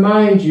would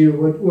remind you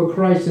what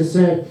Christ has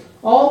said.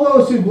 All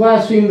those who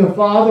blaspheme the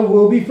Father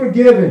will be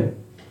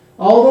forgiven.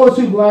 All those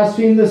who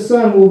blaspheme the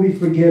Son will be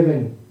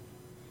forgiven.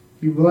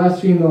 If you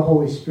blaspheme the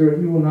Holy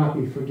Spirit, you will not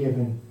be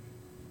forgiven.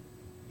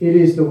 It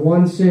is the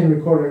one sin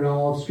recorded in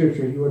all of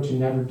Scripture you are to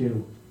never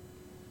do.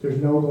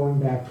 There's no going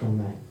back from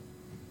that.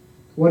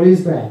 What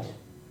is that?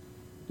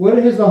 What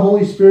has the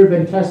Holy Spirit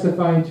been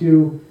testifying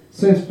to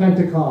since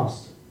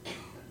Pentecost?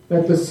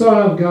 That the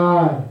Son of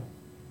God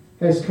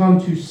has come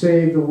to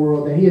save the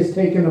world, that he has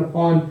taken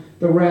upon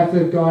the wrath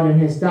of God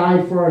and has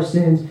died for our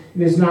sins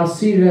and is now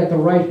seated at the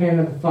right hand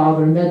of the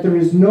Father, and that there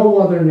is no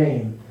other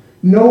name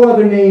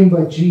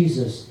but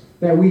Jesus,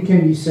 that we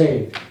can be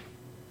saved.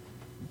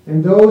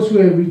 And those who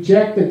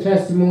reject the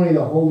testimony of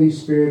the Holy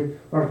Spirit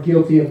are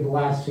guilty of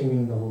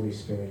blaspheming the Holy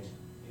Spirit.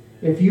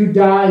 If you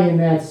die in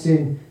that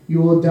sin,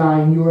 you will die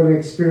and you will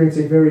experience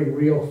a very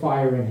real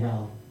fire in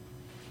hell.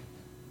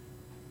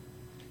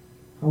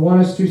 I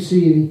want us to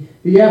see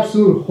the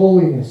absolute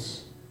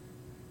holiness.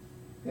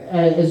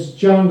 As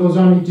John goes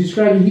on, he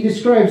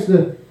describes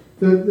the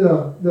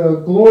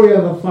glory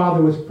of the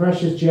Father with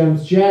precious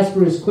gems.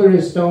 Jasper is clear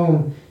as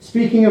stone,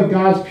 speaking of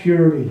God's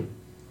purity.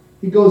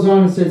 He goes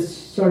on and says,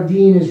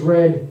 sardine is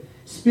red,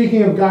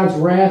 speaking of God's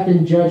wrath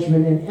and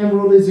judgment, and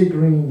emerald is a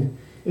green,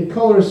 a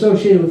color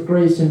associated with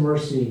grace and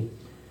mercy.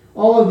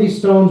 All of these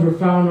stones were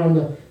found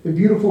on the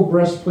beautiful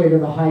breastplate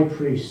of the high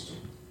priest.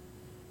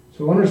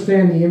 So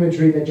understand the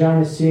imagery that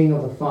John is seeing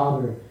of the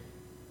Father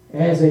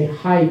as a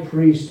high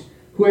priest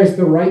who has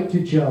the right to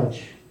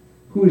judge,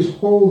 who is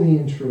holy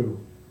and true.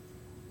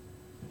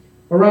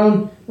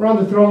 Around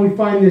the throne we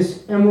find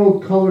this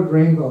emerald-colored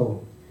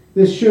rainbow.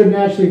 This should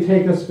naturally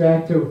take us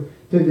back to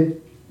the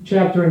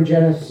chapter in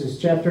Genesis,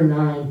 chapter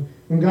 9,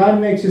 when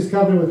God makes his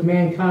covenant with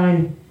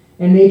mankind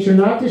and nature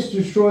not to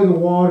destroy the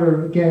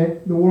world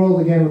again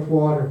with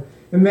water.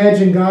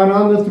 Imagine God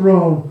on the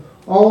throne,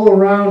 all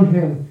around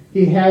him.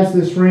 He has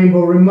this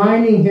rainbow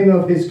reminding him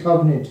of his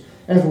covenant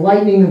as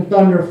lightning and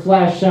thunder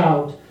flash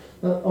out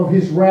of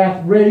his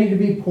wrath ready to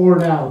be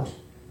poured out.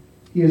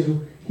 He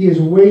is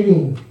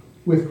waiting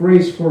with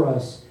grace for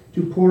us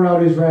to pour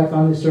out his wrath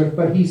on this earth,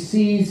 but he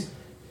sees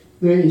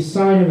the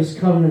sign of his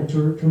covenant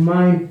to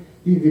remind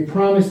the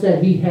promise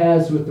that he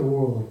has with the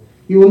world.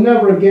 He will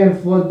never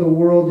again flood the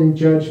world in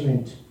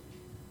judgment,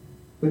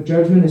 but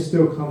judgment is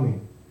still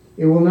coming.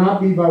 It will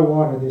not be by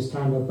water this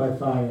time, but by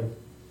fire.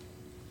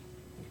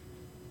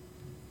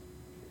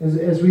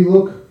 As we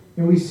look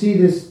and we see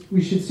this,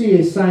 we should see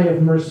a sign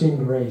of mercy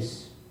and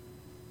grace.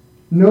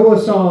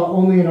 Noah saw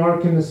only an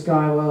ark in the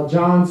sky, while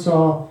John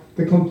saw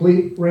the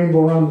complete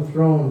rainbow around the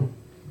throne.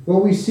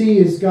 What we see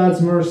is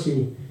God's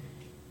mercy.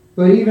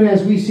 But even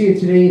as we see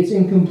it today, it's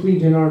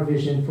incomplete in our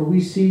vision, for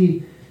we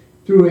see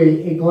through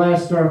a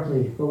glass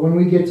darkly. But when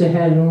we get to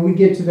heaven, when we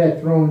get to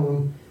that throne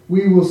room,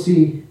 we will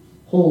see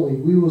holy.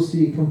 We will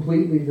see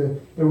completely the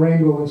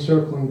rainbow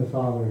encircling the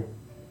Father.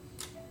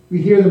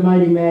 We hear the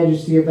mighty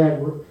majesty of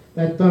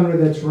that thunder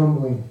that's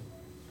rumbling.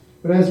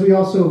 But as we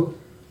also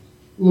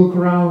look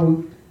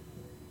around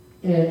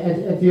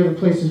at the other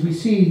places, we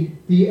see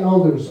the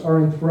elders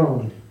are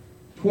enthroned.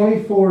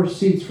 24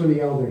 seats for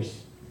the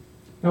elders.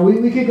 Now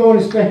we could go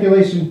into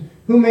speculation.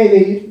 Who may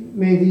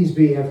these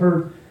be? I've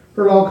heard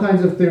heard all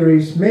kinds of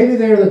theories. Maybe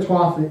they're the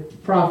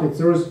prophets.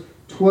 There was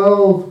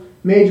 12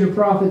 major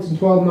prophets and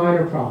 12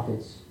 minor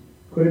prophets.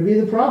 Could it be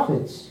the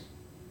prophets?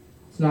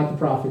 It's not the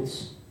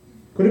prophets.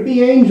 Could it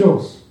be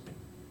angels?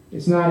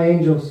 It's not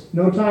angels.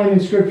 No time in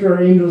Scripture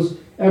are angels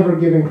ever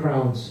given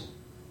crowns.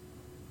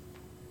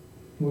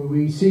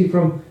 We see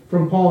from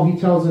Paul, he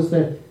tells us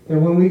that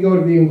when we go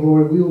to be in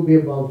glory, we will be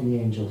above the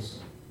angels.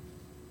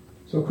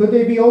 So could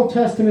they be Old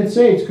Testament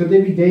saints? Could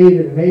they be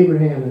David and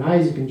Abraham and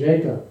Isaac and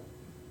Jacob?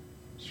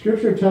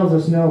 Scripture tells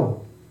us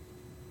no.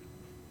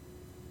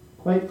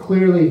 Quite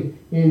clearly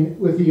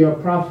with the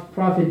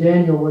prophet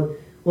Daniel,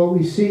 what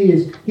we see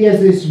is he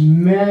has this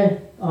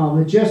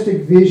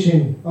majestic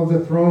vision of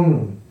the throne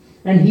room.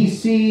 And he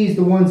sees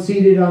the one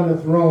seated on the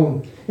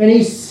throne. And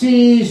he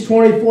sees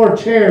 24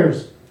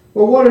 chairs.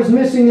 Well, what is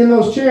missing in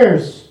those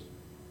chairs?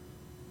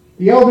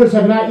 The elders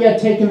have not yet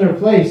taken their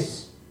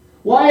place.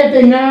 Why have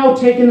they now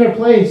taken their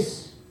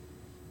place?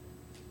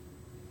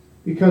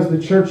 Because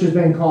the church has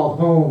been called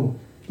home.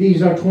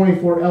 These are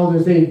 24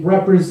 elders. They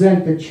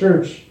represent the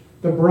church,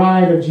 the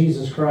bride of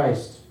Jesus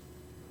Christ.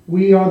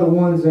 We are the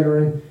ones that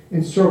are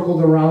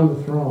encircled around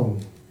the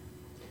throne.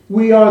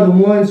 We are the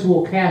ones who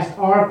will cast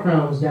our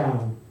crowns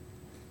down.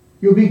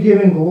 You'll be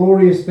given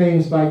glorious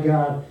things by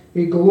God,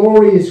 a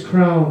glorious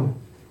crown.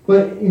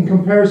 But in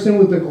comparison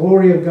with the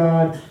glory of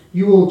God,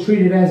 you will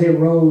treat it as a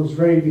rose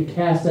ready to be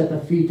cast at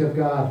the feet of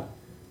God.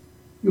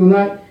 You will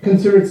not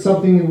consider it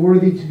something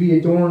worthy to be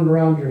adorned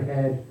around your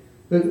head,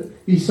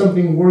 but be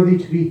something worthy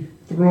to be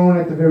thrown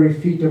at the very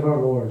feet of our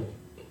Lord.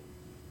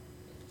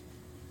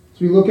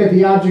 So we look at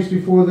the objects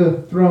before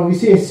the throne. We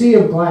see a sea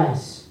of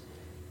glass,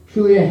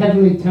 truly a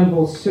heavenly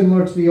temple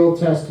similar to the Old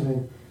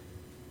Testament.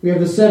 We have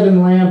the 7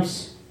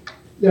 lamps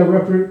that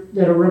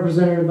are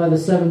represented by the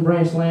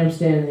 7-branch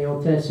lampstand in the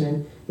Old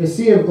Testament. The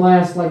sea of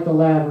glass like the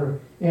laver,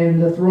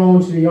 and the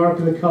throne to the Ark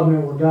of the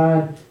Covenant where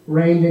God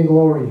reigned in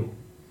glory.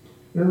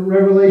 In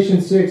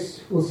Revelation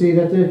 6, we'll see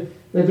that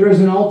there is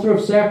an altar of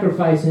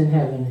sacrifice in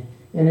heaven.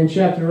 And in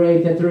chapter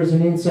 8, that there is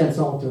an incense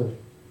altar.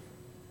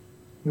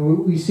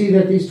 We see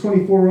that these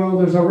 24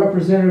 elders are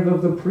representative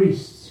of the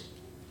priests.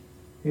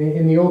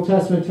 In the Old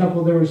Testament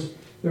temple, there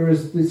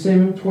was the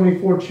same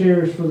 24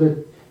 chairs for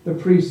the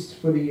priests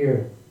for the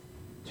year.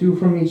 2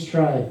 from each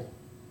tribe.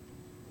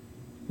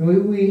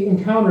 And we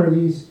encounter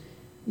these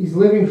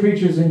living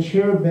creatures and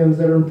cherubims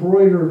that are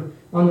embroidered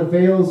on the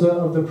veils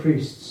of the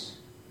priests.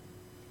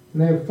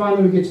 And then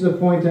finally we get to the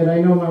point that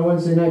I know my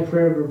Wednesday night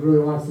prayer group really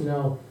wants to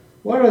know.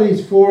 What are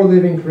these 4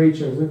 living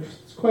creatures?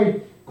 It's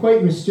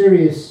quite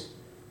mysterious.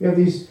 We have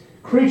these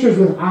creatures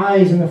with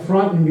eyes in the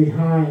front and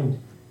behind.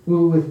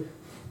 With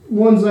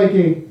one's like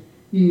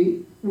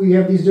we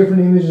have these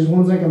different images.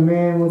 One's like a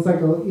man, one's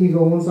like an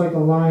eagle, one's like a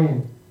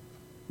lion.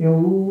 We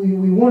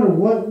wonder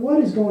what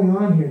is going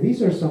on here.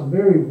 These are some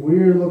very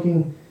weird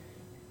looking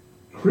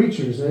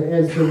creatures,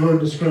 as the word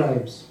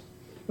describes.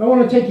 I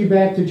want to take you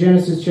back to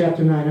Genesis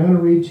chapter 9. I'm going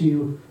to read to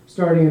you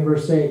starting in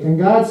verse 8. And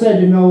God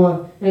said to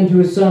Noah and to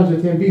his sons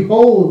with him,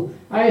 Behold,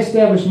 I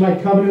establish my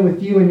covenant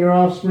with you and your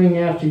offspring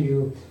after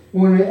you,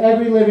 and with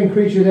every living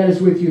creature that is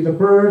with you, the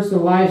birds, the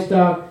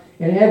livestock,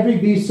 and every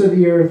beast of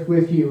the earth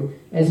with you,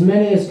 as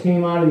many as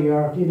came out of the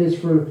ark. It is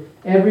for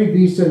every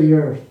beast of the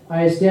earth.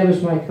 I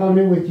establish my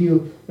covenant with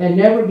you, that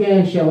never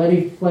again shall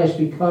any flesh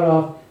be cut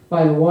off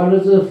by the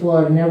waters of the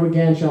flood, and never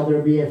again shall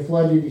there be a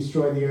flood to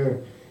destroy the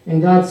earth.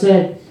 And God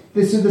said,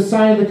 This is the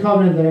sign of the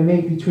covenant that I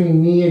make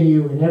between me and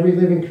you, and every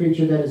living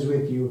creature that is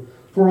with you,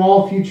 for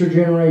all future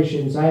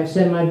generations. I have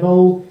set my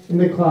bow in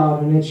the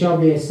cloud, and it shall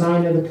be a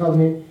sign of the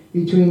covenant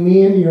between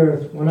me and the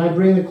earth. When I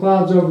bring the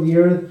clouds over the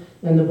earth,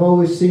 and the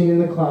bow is seen in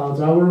the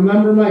clouds, I will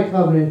remember my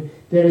covenant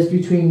that is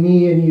between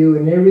me and you,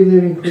 and every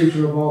living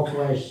creature of all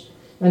flesh.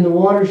 And the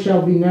water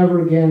shall be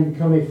never again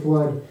become a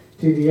flood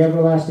to the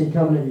everlasting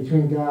covenant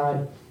between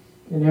God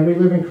and every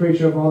living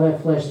creature of all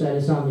that flesh that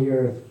is on the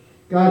earth.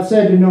 God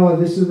said to Noah,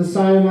 This is the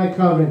sign of my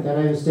covenant that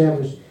I have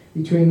established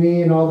between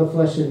me and all the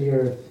flesh of the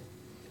earth.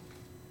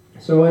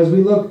 So as we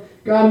look,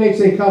 God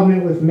makes a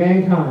covenant with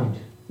mankind.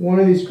 One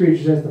of these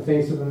creatures has the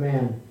face of a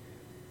man.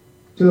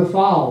 To the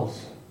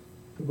fowls,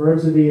 the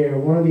birds of the air,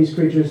 one of these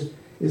creatures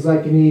is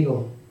like an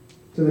eagle.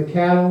 To the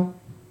cattle,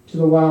 to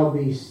the wild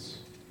beasts.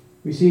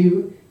 We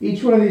see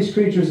each one of these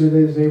creatures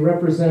is a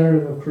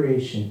representative of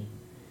creation.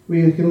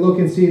 We can look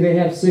and see they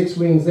have 6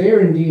 wings. They are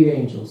indeed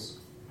angels.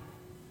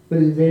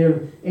 But they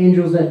are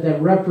angels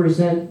that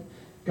represent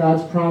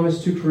God's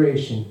promise to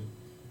creation.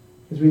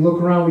 As we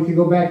look around, we can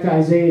go back to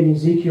Isaiah and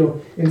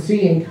Ezekiel and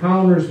see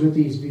encounters with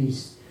these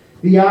beasts.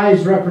 The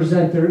eyes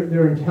represent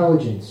their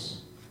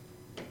intelligence.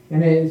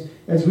 And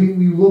as we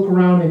look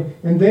around,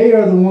 and they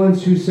are the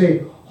ones who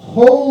say,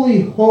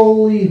 Holy,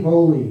 holy,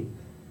 holy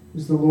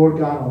is the Lord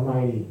God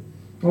Almighty.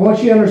 I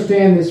want you to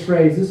understand this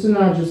phrase. This is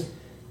not just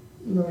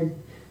like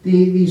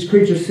these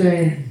creatures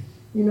saying,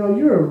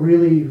 you're a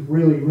really,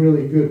 really,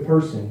 really good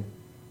person.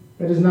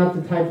 That is not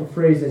the type of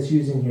phrase that's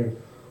used in here.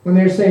 When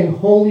they're saying,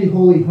 Holy,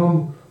 holy,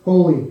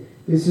 holy,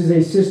 This is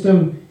a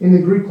system in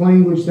the Greek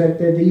language that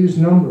they use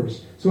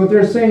numbers. So what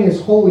they're saying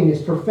is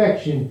holiness,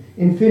 perfection,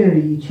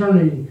 infinity,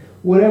 eternity,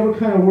 whatever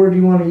kind of word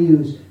you want to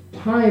use,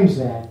 times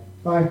that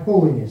by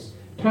holiness.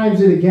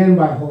 Times it again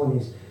by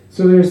holiness.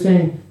 So they're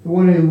saying the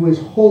one who is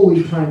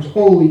holy times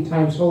holy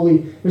times holy.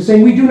 They're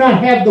saying we do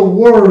not have the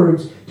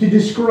words to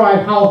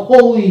describe how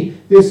holy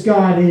this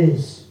God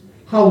is,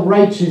 how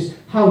righteous,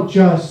 how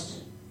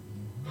just,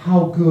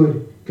 how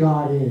good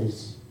God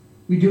is.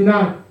 We do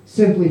not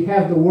simply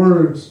have the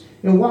words.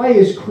 And why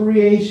is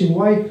creation,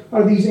 why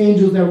are these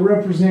angels that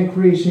represent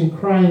creation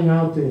crying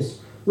out this?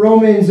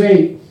 Romans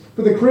 8,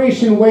 for the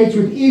creation waits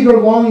with eager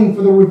longing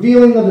for the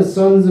revealing of the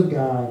sons of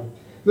God.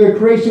 The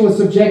creation was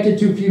subjected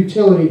to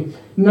futility,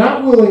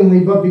 not willingly,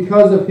 but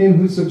because of him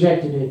who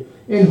subjected it,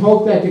 in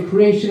hope that the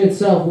creation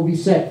itself will be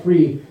set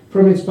free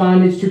from its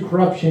bondage to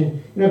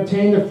corruption and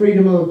obtain the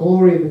freedom of the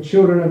glory of the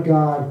children of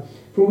God.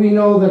 For we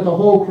know that the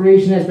whole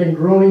creation has been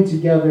groaning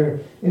together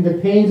in the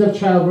pains of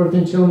childbirth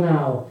until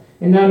now.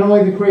 And not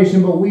only the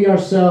creation, but we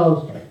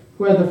ourselves,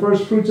 who have the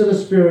first fruits of the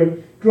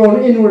Spirit,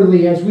 groan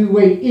inwardly as we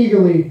wait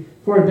eagerly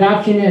for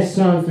adoption as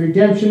sons, the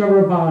redemption of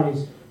our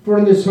bodies. For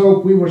in this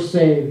hope we were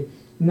saved.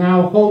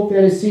 Now hope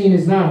that is seen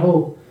is not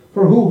hope.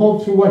 For who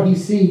hopes for what he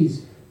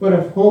sees? But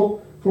if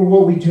hope for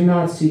what we do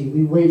not see,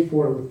 we wait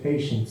for it with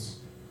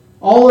patience.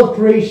 All of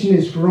creation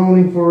is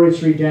groaning for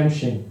its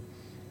redemption.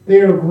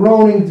 They are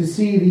groaning to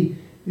see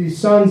the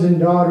sons and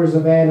daughters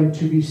of Adam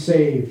to be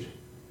saved,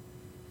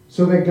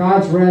 so that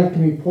God's wrath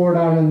can be poured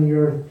out on the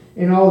earth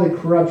and all the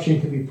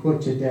corruption can be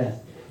put to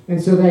death.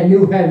 And so that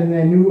new heaven,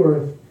 that new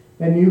earth,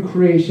 that new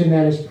creation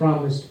that is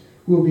promised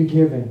will be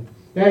given.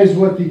 That is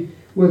what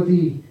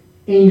the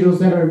angels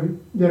that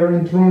are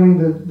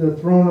enthroning the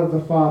throne of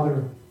the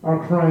Father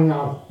are crying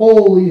out.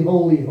 Holy,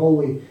 holy,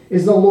 holy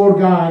is the Lord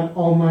God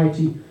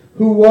Almighty,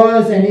 who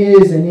was and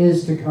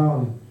is to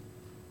come.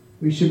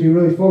 We should be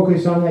really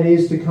focused on that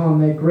is to come,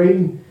 that great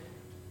and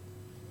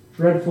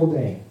dreadful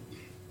day.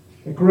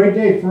 A great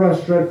day for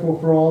us, dreadful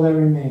for all that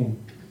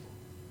remain.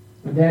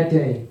 And that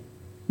day.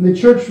 And the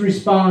church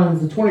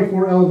responds, the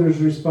 24 elders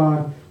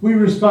respond. We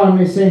respond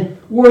by saying,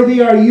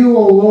 worthy are you,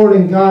 O Lord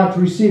and God, to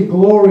receive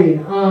glory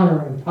and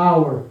honor and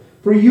power.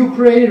 For you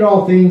created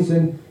all things,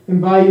 and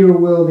by your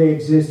will they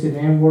existed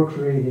and were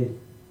created.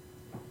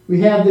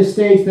 We have this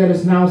stage that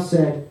is now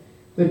set.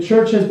 The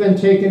church has been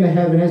taken to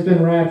heaven, has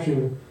been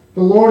raptured.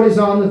 The Lord is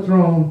on the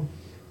throne.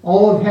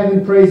 All of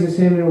heaven praises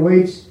him and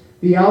awaits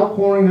the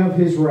outpouring of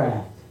his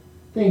wrath.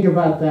 Think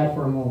about that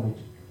for a moment.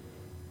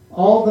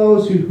 All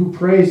those who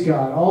praise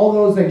God, all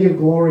those that give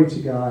glory to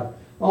God,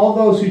 all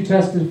those who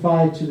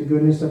testify to the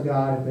goodness of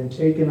God have been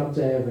taken up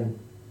to heaven.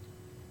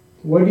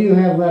 What do you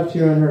have left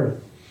here on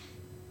earth?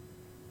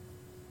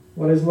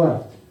 What is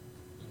left?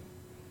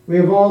 We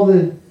have all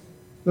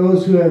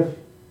those who have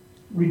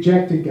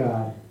rejected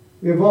God.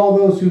 We have all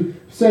those who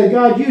said,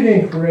 God, you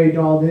didn't create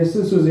all this.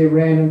 This was a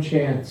random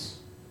chance.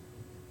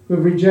 Who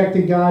have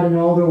rejected God in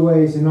all their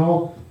ways and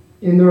all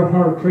in their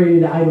heart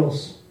created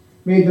idols,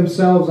 made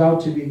themselves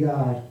out to be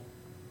God,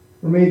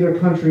 or made their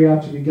country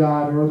out to be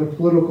God, or their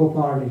political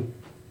party.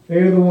 They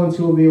are the ones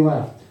who will be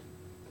left.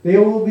 They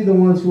will be the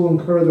ones who will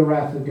incur the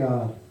wrath of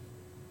God.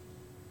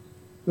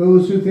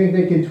 Those who think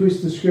they can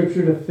twist the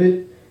Scripture to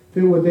fit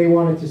what they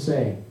want it to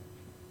say.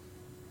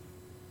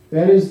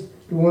 That is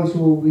the ones who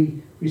will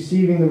be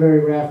receiving the very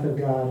wrath of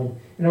God.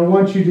 And I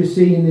want you to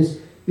see in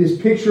this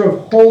picture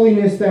of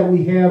holiness that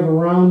we have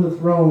around the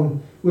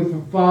throne with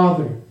the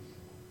Father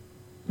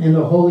and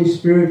the Holy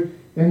Spirit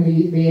and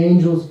the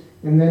angels,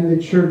 and then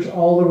the church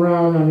all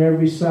around on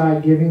every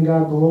side, giving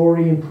God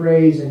glory and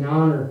praise and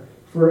honor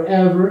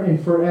forever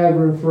and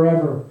forever and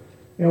forever.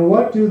 And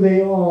what do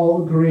they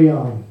all agree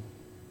on?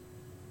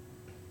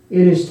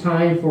 It is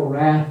time for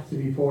wrath to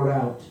be poured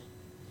out.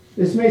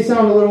 This may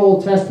sound a little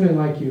Old Testament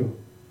like you,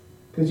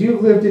 because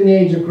you've lived in the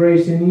age of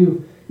grace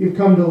and you've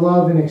come to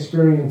love and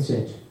experience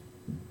it.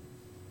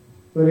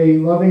 But a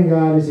loving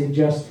God is a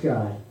just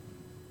God.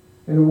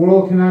 And the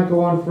world cannot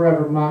go on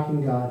forever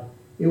mocking God.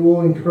 It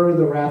will incur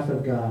the wrath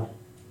of God.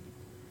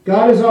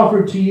 God has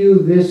offered to you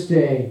this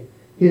day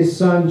his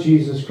Son,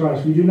 Jesus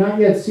Christ. We do not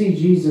yet see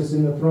Jesus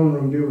in the throne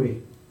room, do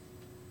we?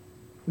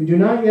 We do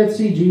not yet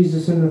see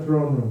Jesus in the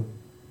throne room.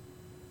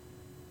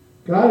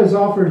 God has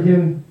offered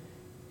him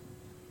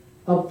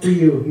up for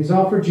you. He's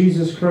offered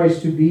Jesus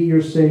Christ to be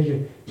your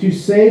Savior, to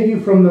save you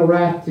from the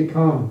wrath to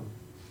come.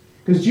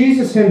 Because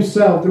Jesus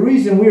himself, the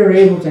reason we are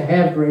able to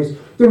have grace,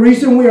 the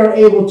reason we are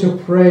able to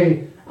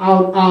pray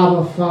out,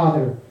 Abba,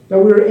 Father, that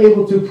we are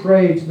able to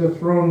pray to the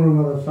throne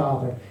room of the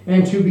Father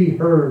and to be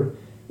heard,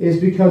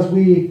 is because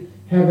we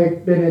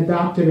have been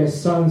adopted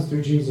as sons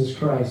through Jesus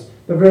Christ.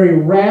 The very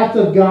wrath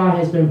of God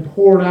has been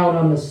poured out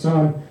on the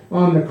Son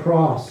on the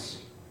cross.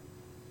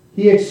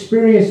 He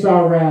experienced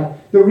our wrath.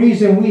 The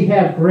reason we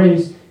have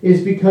grace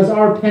is because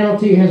our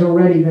penalty has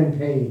already been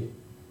paid.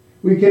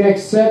 We can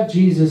accept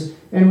Jesus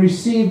and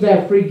receive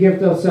that free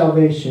gift of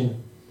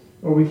salvation,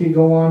 or we can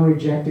go on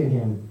rejecting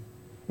him.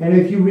 And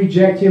if you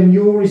reject him,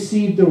 you will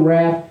receive the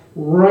wrath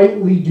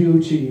rightly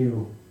due to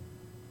you.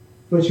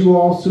 but you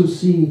will also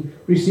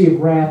receive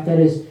wrath that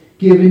is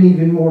given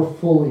even more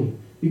fully,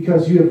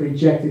 because you have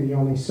rejected the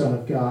only Son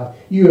of God.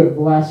 You have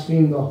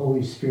blasphemed the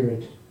Holy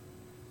Spirit.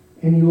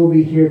 And you will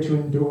be here to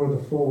endure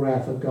the full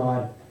wrath of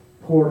God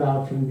poured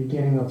out from the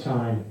beginning of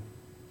time.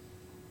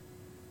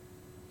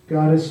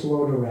 God is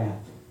slow to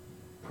wrath.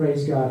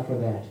 Praise God for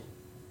that.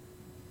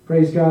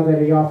 Praise God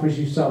that He offers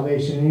you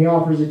salvation, and He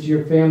offers it to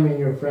your family and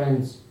your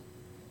friends.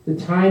 The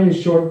time is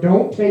short.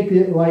 Don't take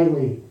it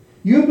lightly.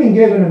 You've been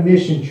given a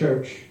mission,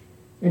 church.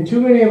 And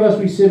too many of us,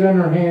 we sit on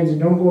our hands and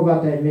don't go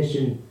about that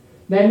mission.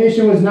 That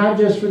mission was not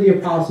just for the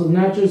apostles,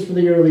 not just for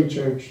the early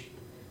church.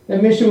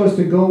 That mission was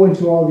to go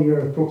into all the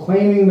earth,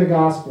 proclaiming the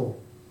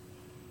gospel,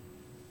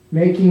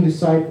 making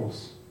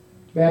disciples,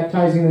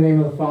 baptizing in the name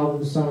of the Father,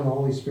 the Son, and the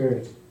Holy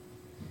Spirit.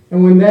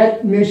 And when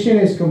that mission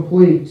is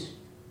complete,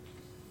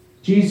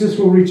 Jesus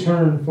will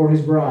return for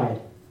His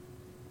bride.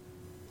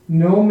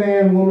 No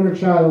man, woman, or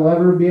child will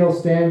ever be able to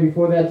stand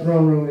before that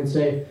throne room and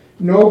say,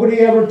 "Nobody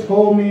ever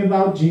told me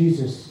about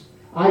Jesus.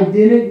 I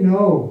didn't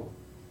know."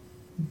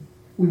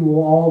 We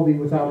will all be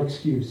without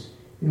excuse,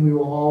 and we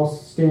will all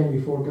stand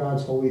before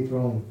God's holy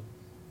throne.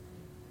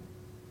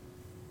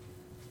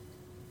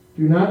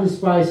 Do not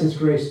despise His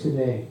grace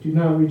today. Do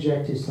not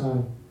reject His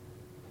Son.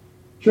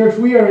 Church,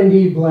 we are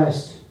indeed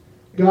blessed.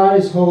 God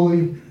is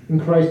holy,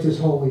 and Christ is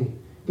holy.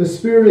 The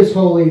Spirit is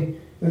holy,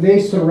 and they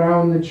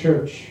surround the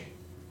church.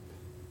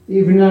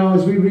 Even now,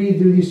 as we read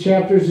through these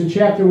chapters, in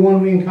chapter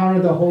 1 we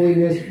encounter the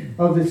holiness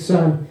of the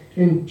Son.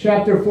 In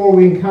chapter 4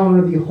 we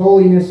encounter the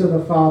holiness of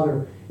the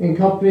Father,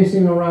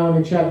 encompassing around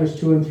in chapters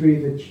 2 and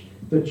 3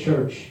 the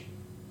church.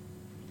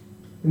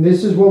 And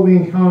this is what we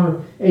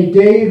encounter. A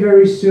day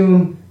very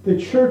soon, the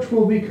church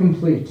will be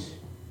complete.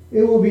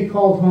 It will be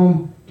called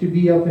home to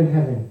be up in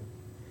heaven.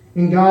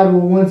 And God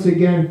will once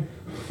again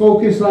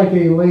focus like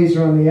a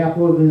laser on the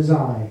apple of His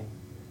eye.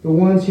 The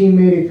ones He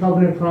made a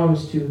covenant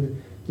promise to,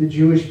 the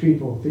Jewish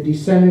people, the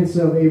descendants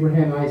of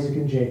Abraham, Isaac,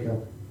 and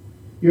Jacob.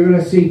 You're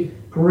going to see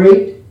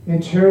great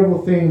and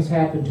terrible things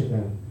happen to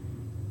them.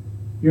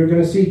 You're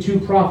going to see 2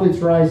 prophets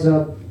rise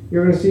up.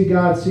 You're going to see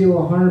God seal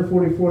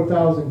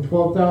 144,000,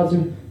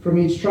 12,000 from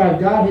each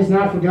tribe. God has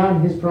not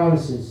forgotten His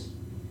promises.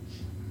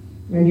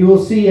 And you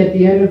will see at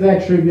the end of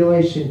that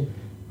tribulation,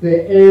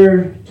 the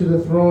heir to the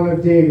throne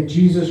of David,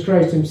 Jesus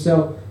Christ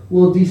Himself,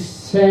 will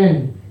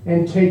descend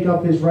and take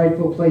up His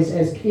rightful place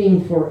as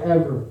king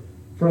forever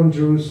from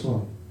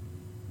Jerusalem.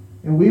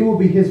 And we will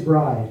be His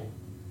bride,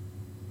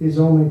 His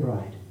only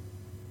bride.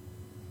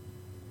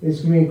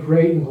 It's going to be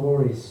great and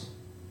glorious.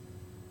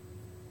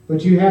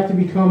 But you have to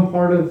become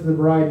part of the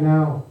bride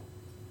now.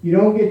 You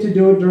don't get to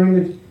do it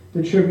during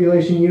the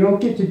tribulation. You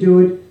don't get to do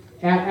it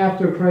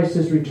after Christ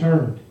has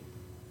returned.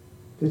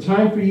 The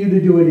time for you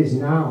to do it is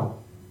now.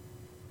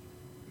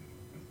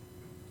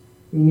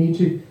 We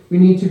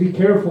need to be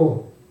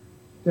careful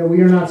that we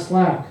are not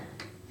slack.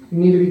 We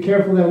need to be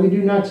careful that we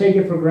do not take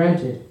it for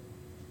granted.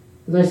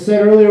 As I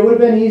said earlier, it would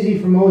have been easy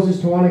for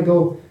Moses to want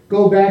to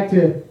go back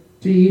to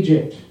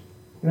Egypt.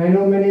 And I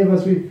know many of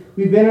us,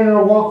 we've been in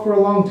our walk for a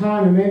long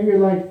time, and maybe you're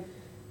like,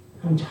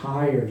 I'm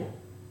tired.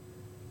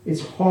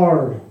 It's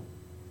hard.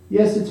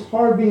 Yes, it's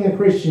hard being a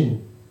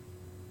Christian.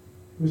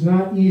 It was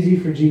not easy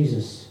for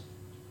Jesus.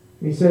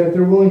 And He said, if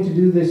they're willing to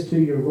do this to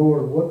your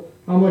Lord,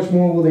 how much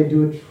more will they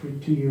do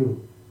it to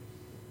you?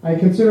 I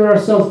consider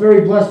ourselves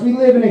very blessed. We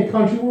live in a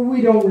country where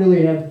we don't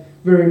really have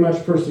very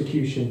much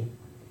persecution.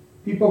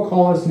 People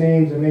call us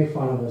names and make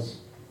fun of us.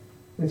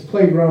 It's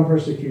playground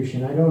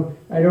persecution.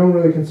 I don't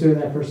really consider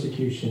that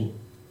persecution.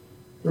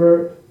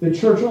 The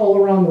church all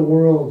around the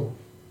world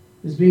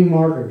is being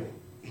martyred.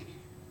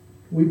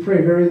 We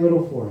pray very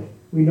little for it.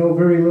 We know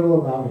very little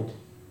about it.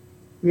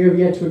 We have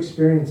yet to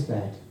experience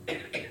that.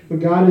 But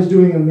God is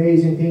doing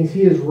amazing things.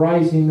 He is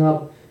rising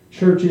up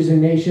churches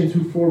and nations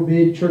who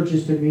forbid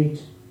churches to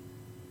meet.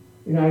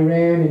 In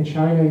Iran and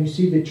China, you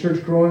see the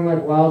church growing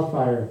like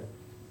wildfire.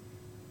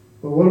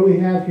 But what do we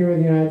have here in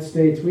the United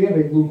States? We have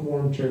a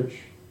lukewarm church.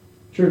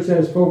 Church that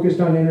is focused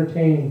on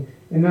entertaining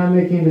and not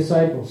making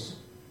disciples.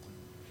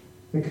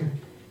 In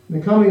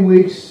the coming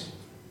weeks,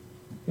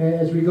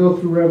 as we go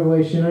through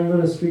Revelation, I'm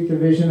going to speak the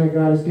vision that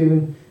God has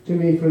given to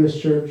me for this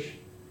church.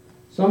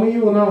 Some of you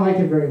will not like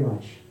it very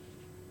much,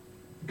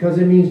 because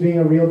it means being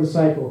a real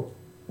disciple,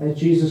 as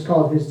Jesus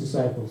called His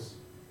disciples.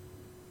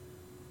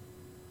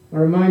 I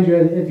remind you,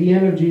 at the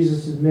end of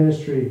Jesus'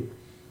 ministry,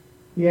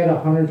 He had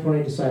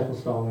 120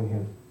 disciples following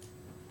Him.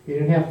 He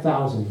didn't have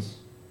thousands.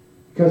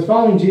 Because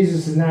following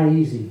Jesus is not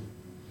easy.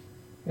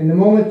 And the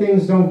moment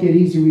things don't get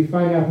easy, we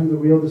find out who the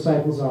real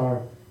disciples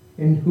are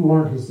and who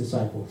aren't His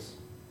disciples.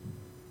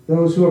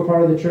 Those who are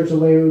part of the church of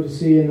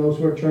Laodicea and those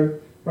who are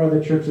part of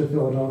the church of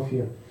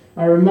Philadelphia.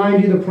 I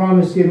remind you the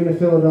promise given to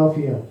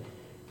Philadelphia.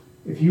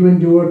 If you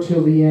endure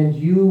till the end,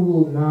 you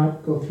will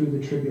not go through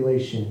the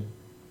tribulation.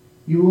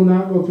 You will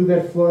not go through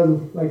that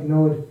flood like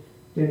Noah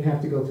didn't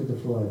have to go through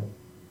the flood.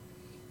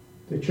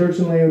 The church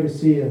in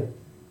Laodicea,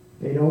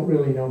 they don't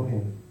really know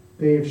Him.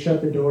 They have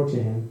shut the door to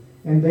Him.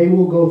 And they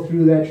will go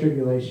through that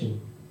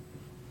tribulation.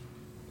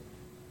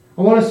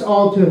 I want us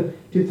all to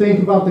to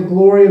think about the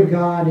glory of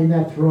God in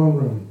that throne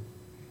room.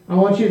 I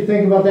want you to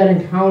think about that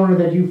encounter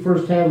that you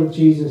first had with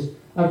Jesus.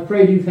 I've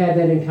prayed you've had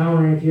that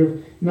encounter, and if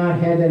you've not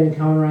had that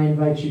encounter, I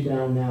invite you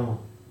down now.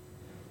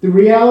 The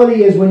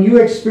reality is when you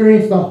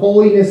experience the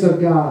holiness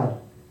of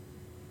God,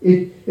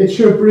 it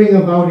should bring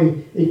about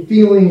a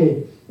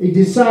feeling, a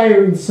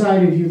desire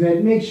inside of you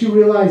that makes you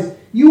realize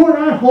you are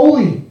not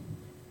holy.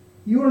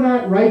 You are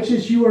not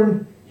righteous. You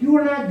are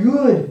not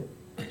good.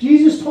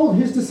 Jesus told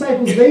his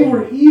disciples they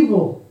were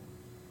evil.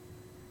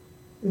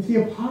 If the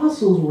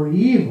apostles were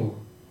evil,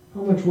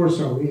 how much worse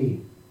are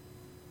we?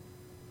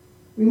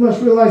 We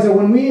must realize that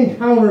when we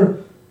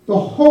encounter the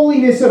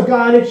holiness of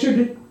God, it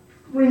should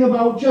bring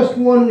about just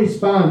one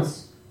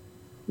response: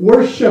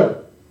 worship.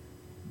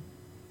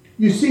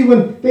 You see,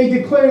 when they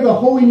declare the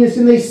holiness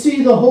and they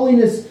see the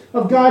holiness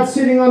of God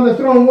sitting on the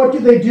throne, what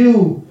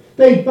do?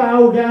 They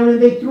bow down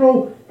and they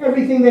throw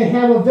everything they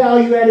have of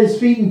value at his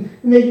feet,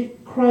 and they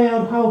cry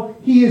out how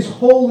he is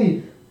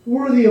holy,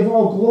 worthy of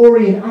all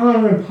glory and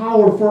honor and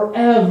power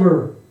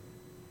forever.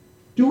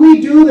 Do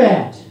we do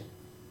that?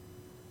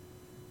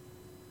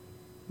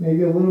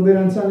 Maybe a little bit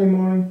on Sunday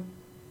morning.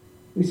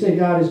 We say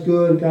God is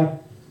good,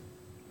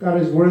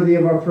 God is worthy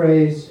of our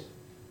praise.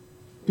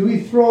 Do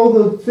we throw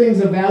the things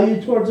of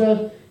value towards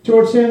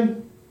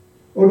him?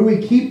 Or do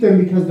we keep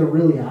them because they're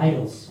really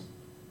idols?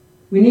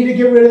 We need to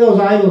get rid of those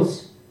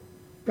idols.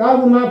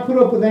 God will not put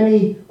up with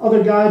any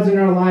other gods in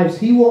our lives.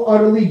 He will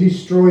utterly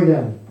destroy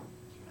them.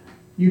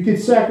 You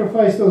could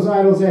sacrifice those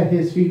idols at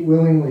his feet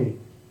willingly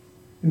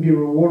and be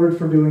rewarded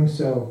for doing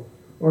so.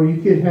 Or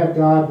you could have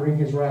God bring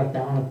his wrath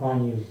down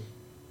upon you.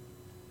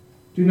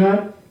 Do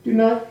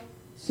not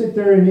sit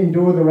there and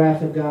endure the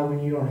wrath of God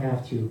when you don't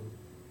have to.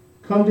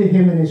 Come to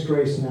him in his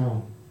grace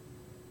now.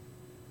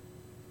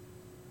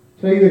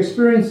 Tell you,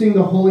 experiencing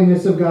the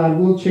holiness of God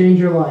will change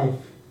your life.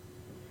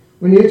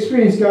 When you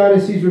experience God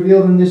as he's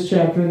revealed in this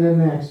chapter and then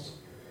next,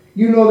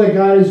 you know that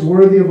God is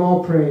worthy of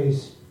all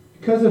praise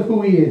because of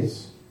who he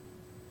is.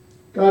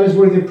 God is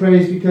worthy of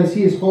praise because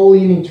he is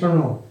holy and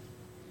eternal.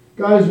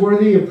 God is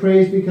worthy of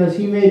praise because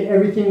he made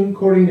everything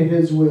according to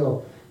his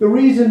will. The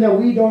reason that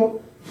we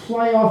don't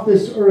fly off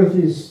this earth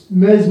is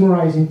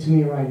mesmerizing to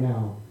me right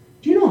now.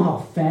 Do you know how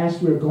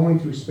fast we're going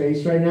through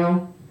space right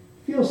now?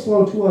 It feels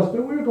slow to us,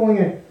 but we're going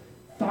at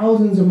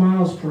thousands of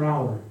miles per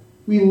hour.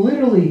 We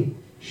literally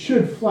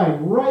should fly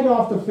right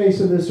off the face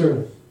of this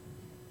earth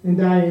and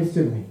die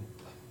instantly.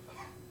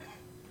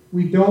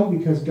 We don't,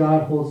 because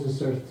God holds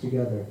this earth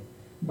together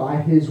by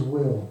his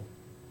will.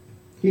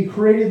 He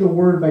created the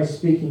word by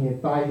speaking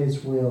it by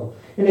his will.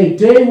 And a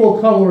day will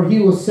come where he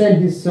will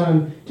send his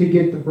son to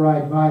get the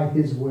bride by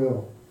his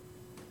will.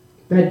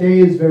 That day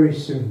is very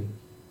soon.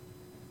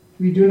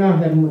 We do not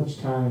have much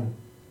time.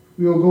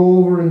 We will go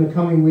over in the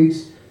coming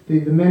weeks the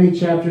many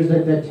chapters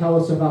that tell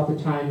us about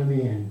the time of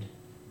the end.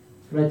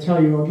 But I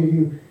tell you, I'll give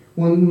you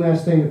one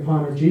last thing to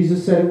ponder.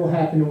 Jesus said it will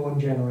happen in one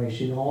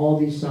generation, all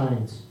these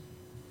signs.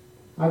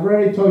 I've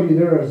already told you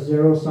there are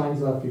 0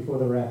 signs left before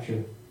the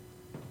rapture.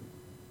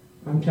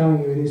 I'm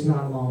telling you, it is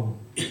not long.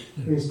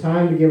 It is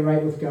time to get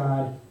right with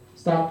God.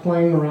 Stop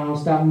playing around.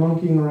 Stop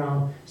monkeying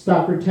around.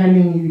 Stop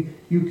pretending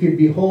you could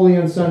be holy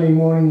on Sunday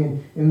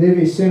morning and live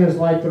a sinner's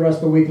life the rest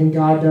of the week and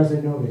God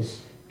doesn't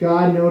notice.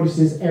 God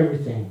notices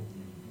everything.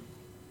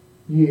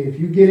 If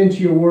you get into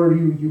your word,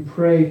 you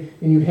pray,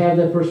 and you have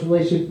that personal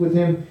relationship with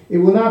him, it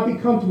will not be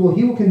comfortable.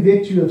 He will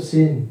convict you of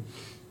sin.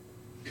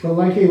 But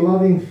like a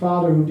loving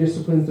father who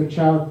disciplines their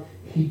child,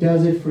 he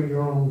does it for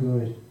your own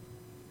good,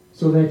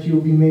 so that you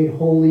will be made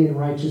holy and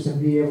righteous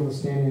and be able to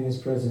stand in his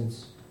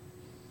presence.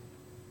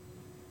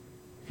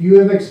 If you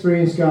have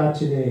experienced God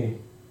today,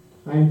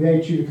 I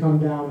invite you to come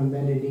down and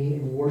bend a knee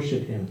and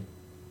worship him,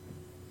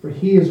 for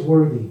he is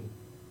worthy.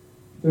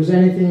 If there's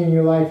anything in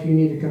your life you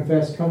need to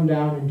confess, come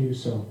down and do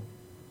so.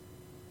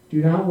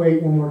 Do not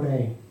wait one more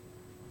day.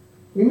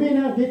 We may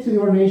not get to the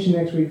ordination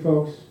next week,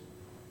 folks.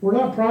 We're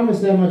not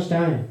promised that much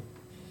time.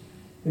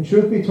 And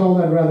truth be told,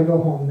 I'd rather go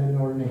home than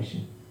an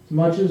ordination. As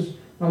much as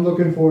I'm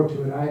looking forward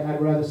to it,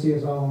 I'd rather see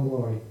us all in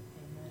glory.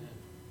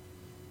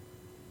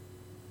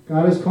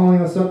 God is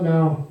calling us up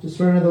now to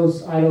surrender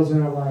those idols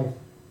in our life,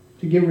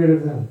 to get rid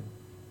of them,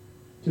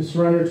 to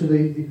surrender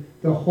to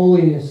the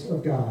holiness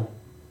of God,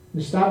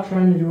 to stop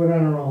trying to do it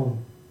on our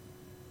own.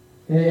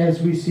 And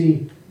as we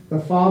see, the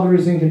Father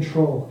is in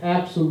control,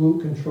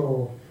 absolute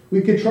control.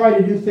 We could try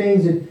to do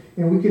things and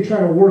we could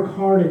try to work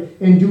hard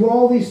and do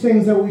all these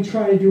things that we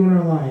try to do in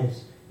our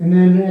lives. And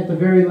then at the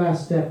very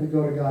last step, we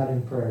go to God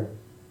in prayer.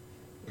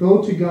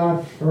 Go to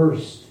God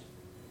first.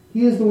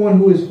 He is the one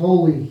who is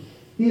holy.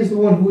 He is the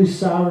one who is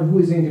sovereign, who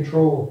is in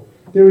control.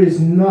 There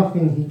is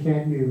nothing he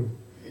can't do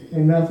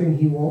and nothing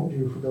he won't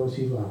do for those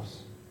he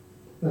loves.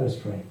 Let us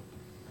pray.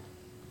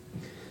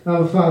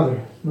 Our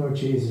Father, Lord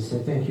Jesus,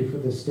 I thank you for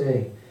this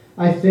day.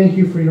 I thank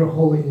you for your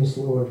holiness,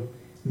 Lord.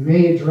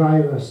 May it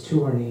drive us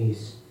to our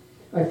knees.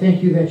 I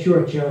thank you that you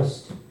are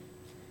just.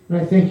 And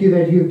I thank you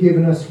that you have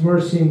given us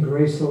mercy and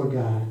grace, Lord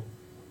God.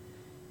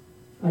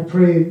 I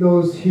pray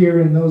those here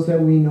and those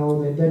that we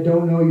know that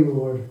don't know you,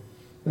 Lord,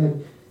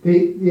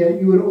 that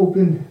you would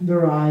open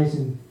their eyes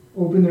and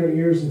open their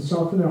ears and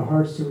soften their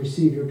hearts to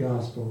receive your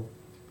gospel.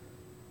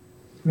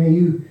 May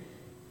you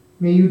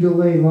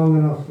delay long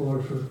enough,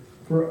 Lord,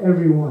 for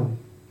everyone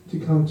to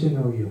come to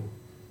know you.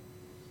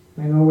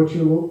 I know what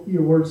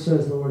your word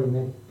says, Lord,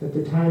 and that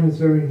the time is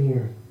very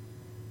near.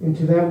 And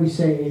to that we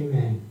say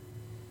amen,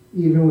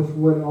 even with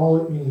what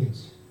all it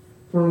means.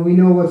 For we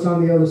know what's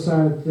on the other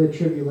side of the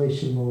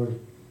tribulation, Lord.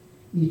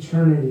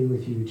 Eternity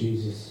with you,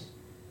 Jesus.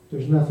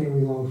 There's nothing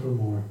we long for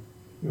more.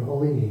 In your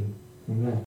holy name, amen.